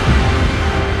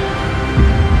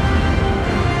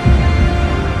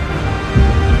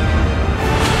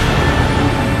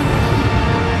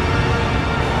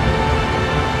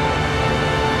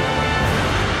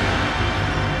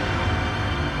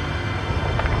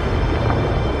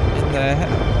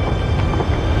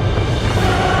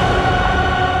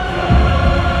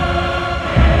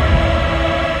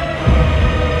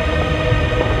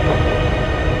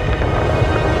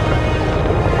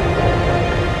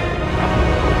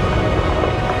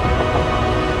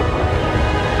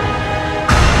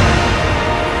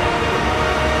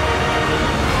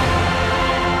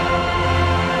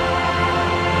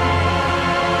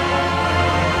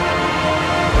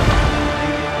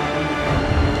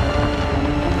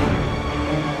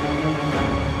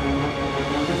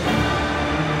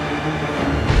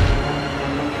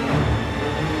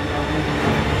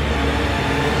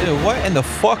 What in the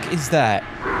fuck is that?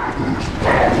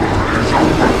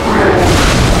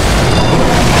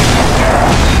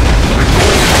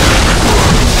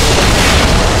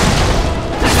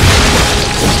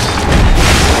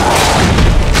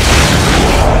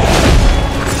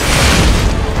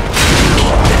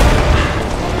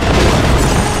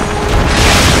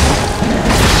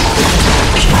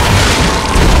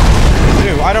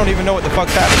 Dude, I don't even know what the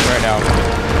fuck's happening right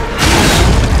now.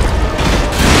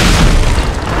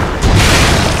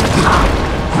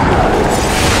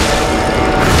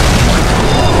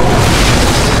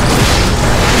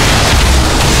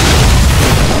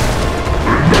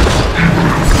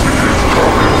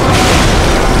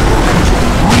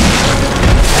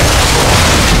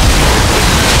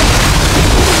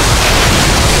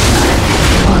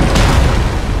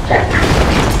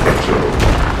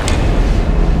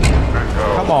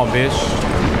 bitch.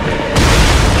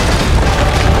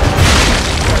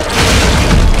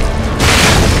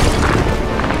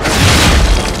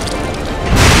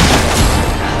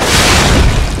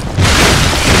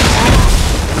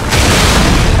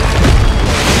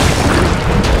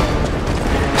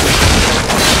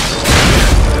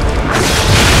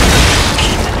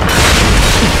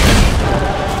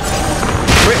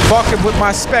 Quit fucking with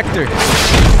my Spectre.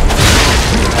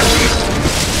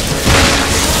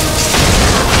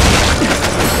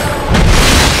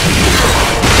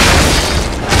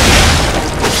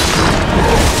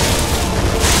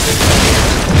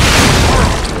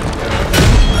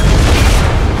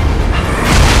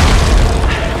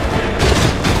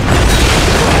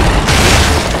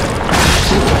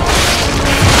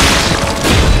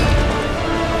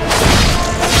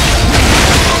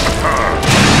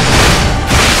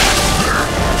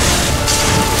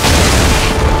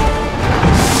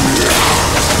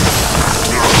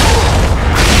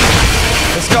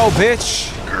 Bitch.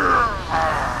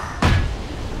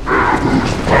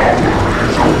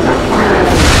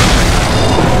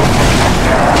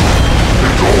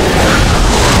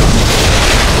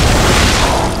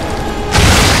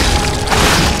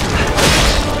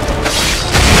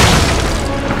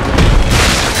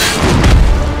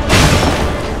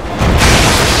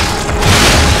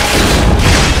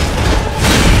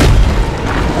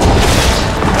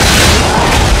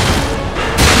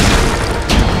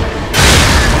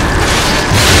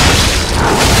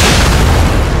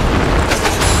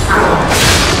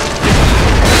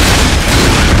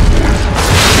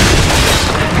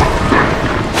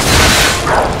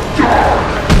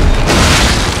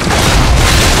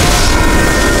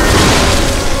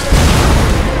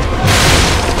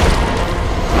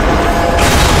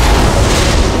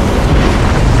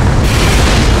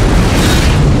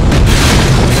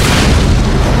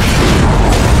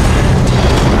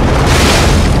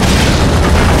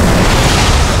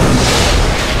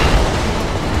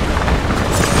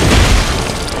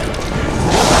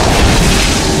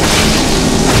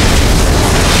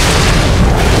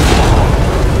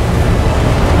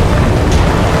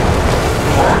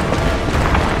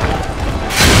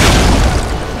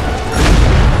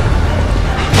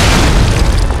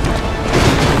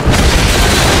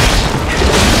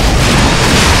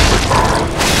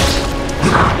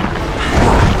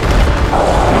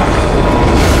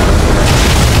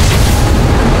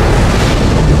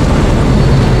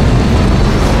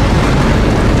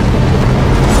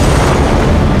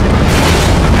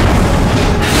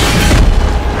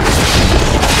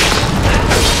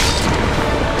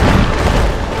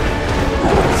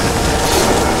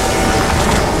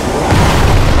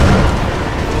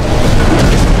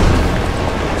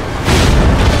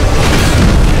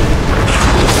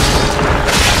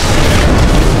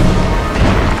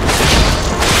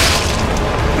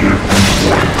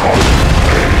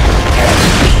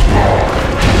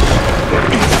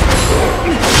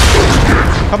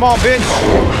 Come on, bitch.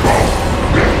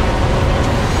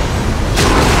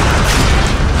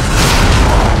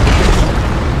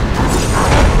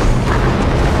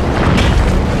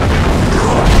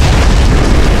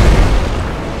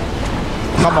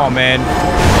 Come on, man.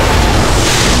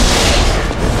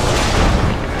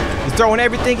 He's throwing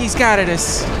everything he's got at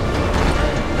us.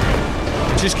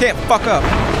 Just can't fuck up.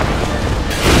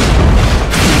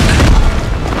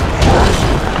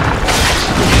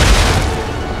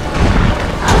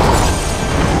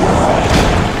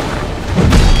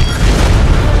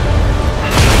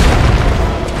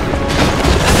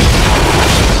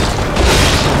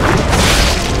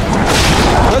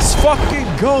 Let's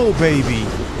fucking go, baby.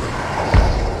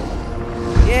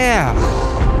 Yeah.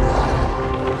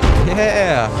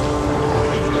 Yeah.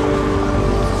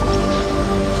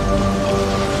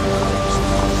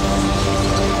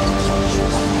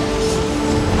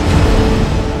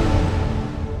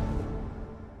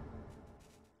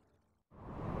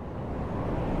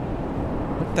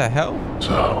 What the hell?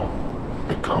 So,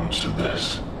 it comes to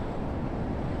this.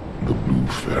 The Blue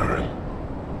Fairy,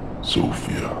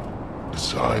 Sophia,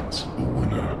 decides the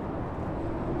winner.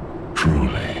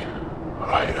 Truly,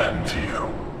 I envy you.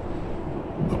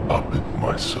 The puppet,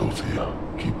 my Sophia,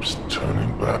 keeps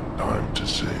turning back time to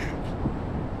save.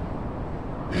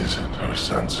 Is it her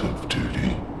sense of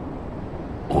duty?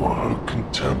 Or her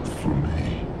contempt for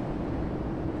me?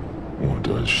 Or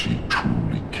does she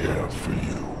truly care for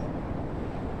you?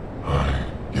 I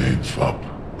gave up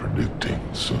predicting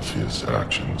Sophia's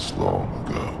actions long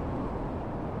ago.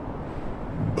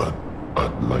 But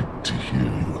I'd like to hear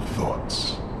your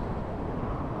thoughts.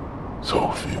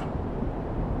 Sophia,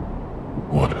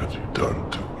 what have you done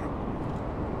to her?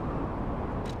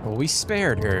 Well, we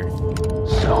spared her.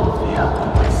 Sylvia.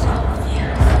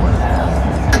 What have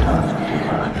you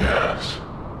done here? Yes.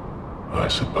 I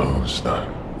suppose that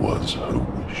was her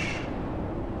wish.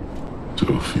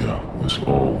 Sophia was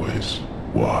always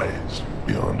wise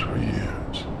beyond her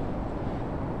years.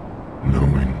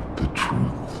 Knowing the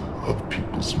truth of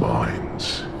people's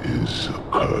minds is a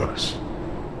curse.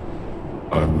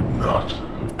 I would not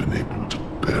have been able to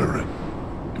bear it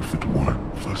if it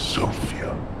weren't for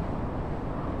Sophia.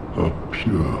 Her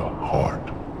pure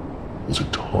heart was a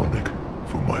tonic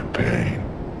for my pain.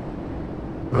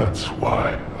 That's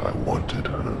why I wanted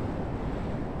her.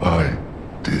 I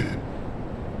did.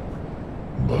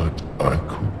 But I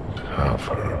couldn't have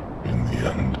her in the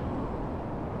end.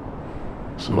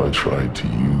 So I tried to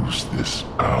use this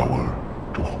power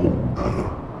to hold her.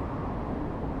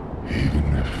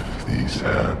 Even if these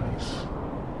hands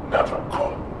never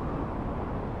could.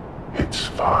 It's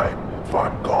fine if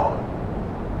I'm gone.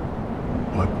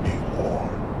 But be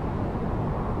warned.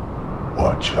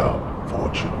 Watch out for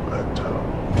Geppetto.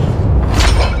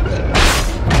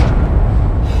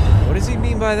 What does he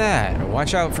mean by that?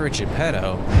 Watch out for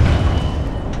Geppetto.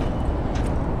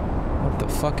 What the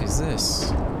fuck is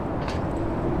this?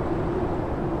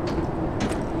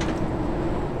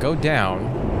 Go down.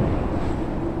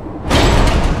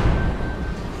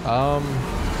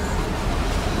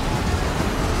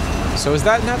 So is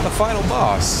that not the final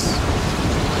boss?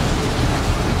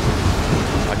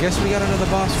 I guess we got another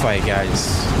boss fight,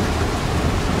 guys.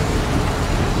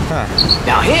 Huh.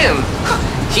 Now him,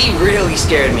 he really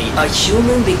scared me. A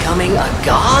human becoming a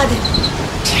god?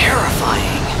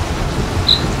 Terrifying.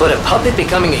 But a puppet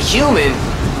becoming a human?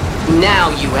 Now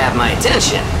you have my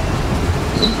attention.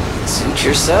 Suit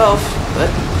yourself, but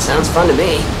sounds fun to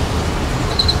me.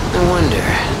 I wonder,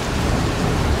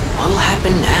 what'll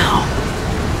happen now?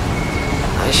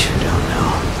 I sure don't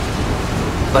know.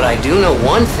 But I do know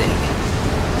one thing.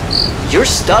 You're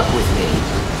stuck with me,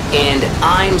 and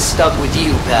I'm stuck with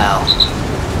you, pal.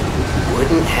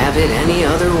 Wouldn't have it any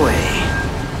other way.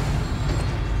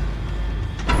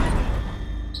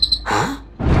 Huh?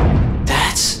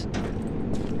 That's...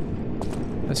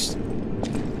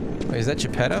 Wait, is that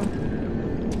Geppetto?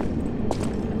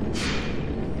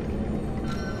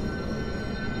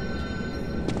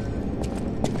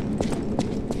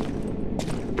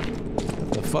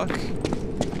 What the fuck?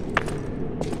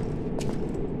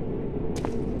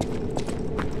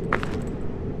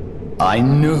 I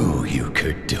knew you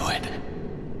could do it.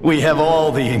 We have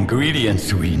all the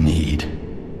ingredients we need.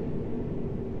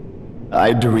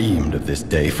 I dreamed of this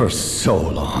day for so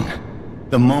long.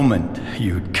 The moment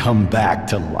you'd come back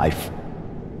to life.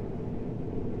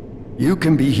 You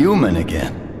can be human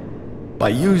again by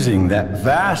using that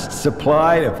vast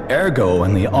supply of ergo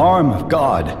in the arm of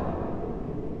God.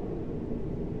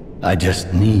 I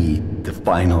just need the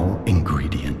final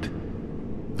ingredient.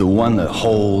 The one that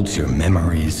holds your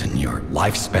memories and your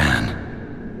lifespan.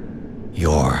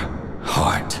 Your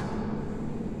heart.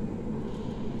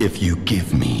 If you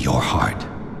give me your heart,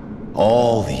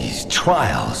 all these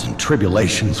trials and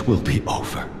tribulations will be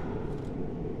over.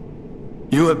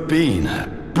 You have been a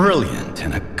brilliant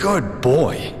and a good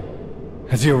boy.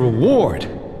 As your reward,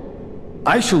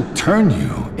 I shall turn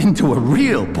you into a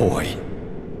real boy.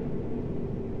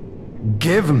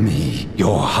 Give me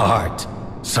your heart,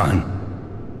 son.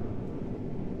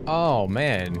 Oh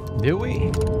man, do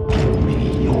we? Give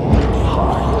me your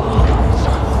heart,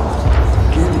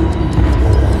 son. Give me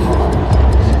your heart.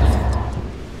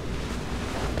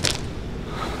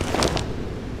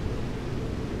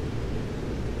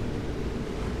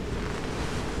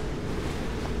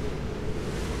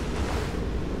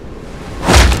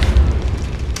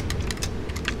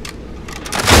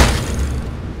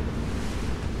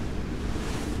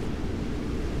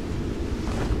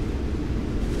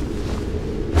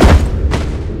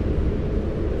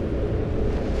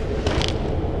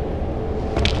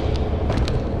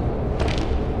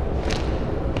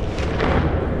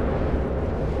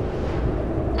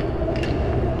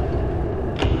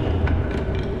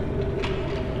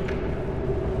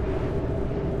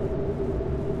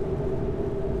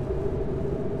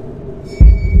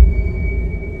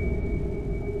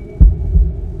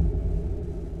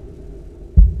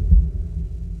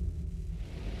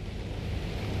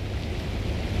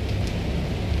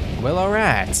 Well,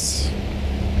 alright.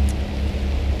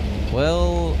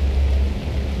 Well...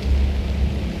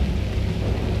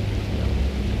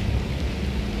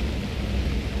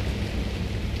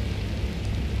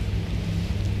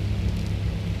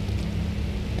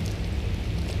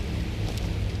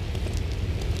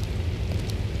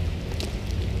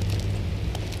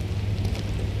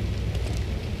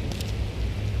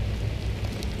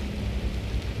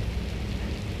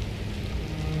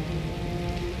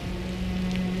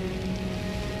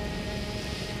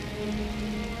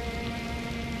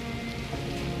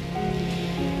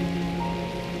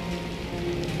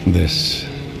 This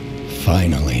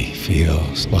finally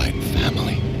feels like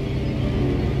family.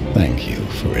 Thank you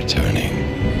for returning,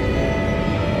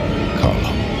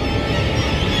 Carlo.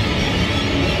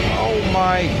 Oh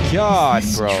my God,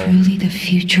 Is bro. this truly the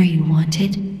future you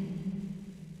wanted?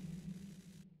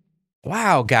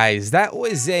 Wow, guys, that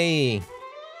was a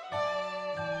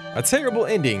terrible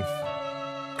ending.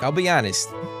 I'll be honest.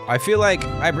 I feel like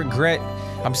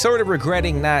I'm sort of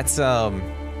regretting not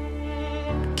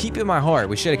keeping my heart.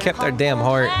 We should have kept our damn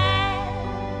heart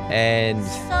and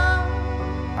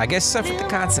I guess suffered the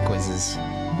consequences.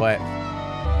 But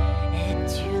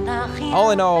all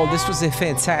in all, this was a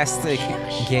fantastic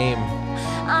game.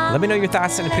 Let me know your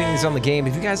thoughts and opinions on the game.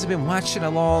 If you guys have been watching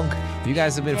along, if you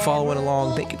guys have been following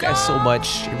along, thank you guys so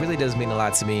much. It really does mean a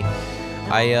lot to me.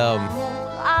 Like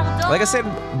I said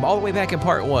all the way back in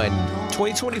part 1,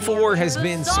 2024 has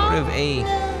been sort of a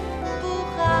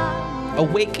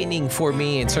awakening for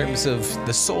me in terms of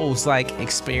the Souls-like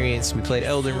experience. We played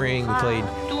Elden Ring, we played,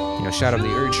 Shadow of the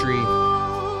Erdtree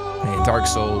and Dark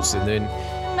Souls, and then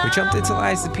we jumped into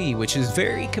Lies of P, which is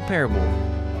very comparable,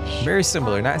 very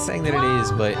similar. Not saying that it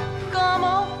is, but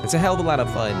it's a hell of a lot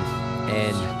of fun,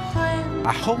 and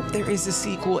I hope there is a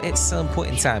sequel at some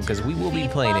point in time because we will be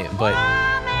playing it. But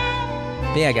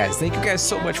yeah, guys, thank you guys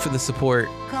so much for the support.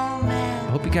 I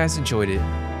hope you guys enjoyed it.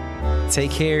 Take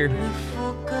care,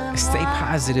 stay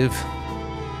positive,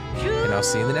 and I'll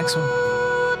see you in the next one.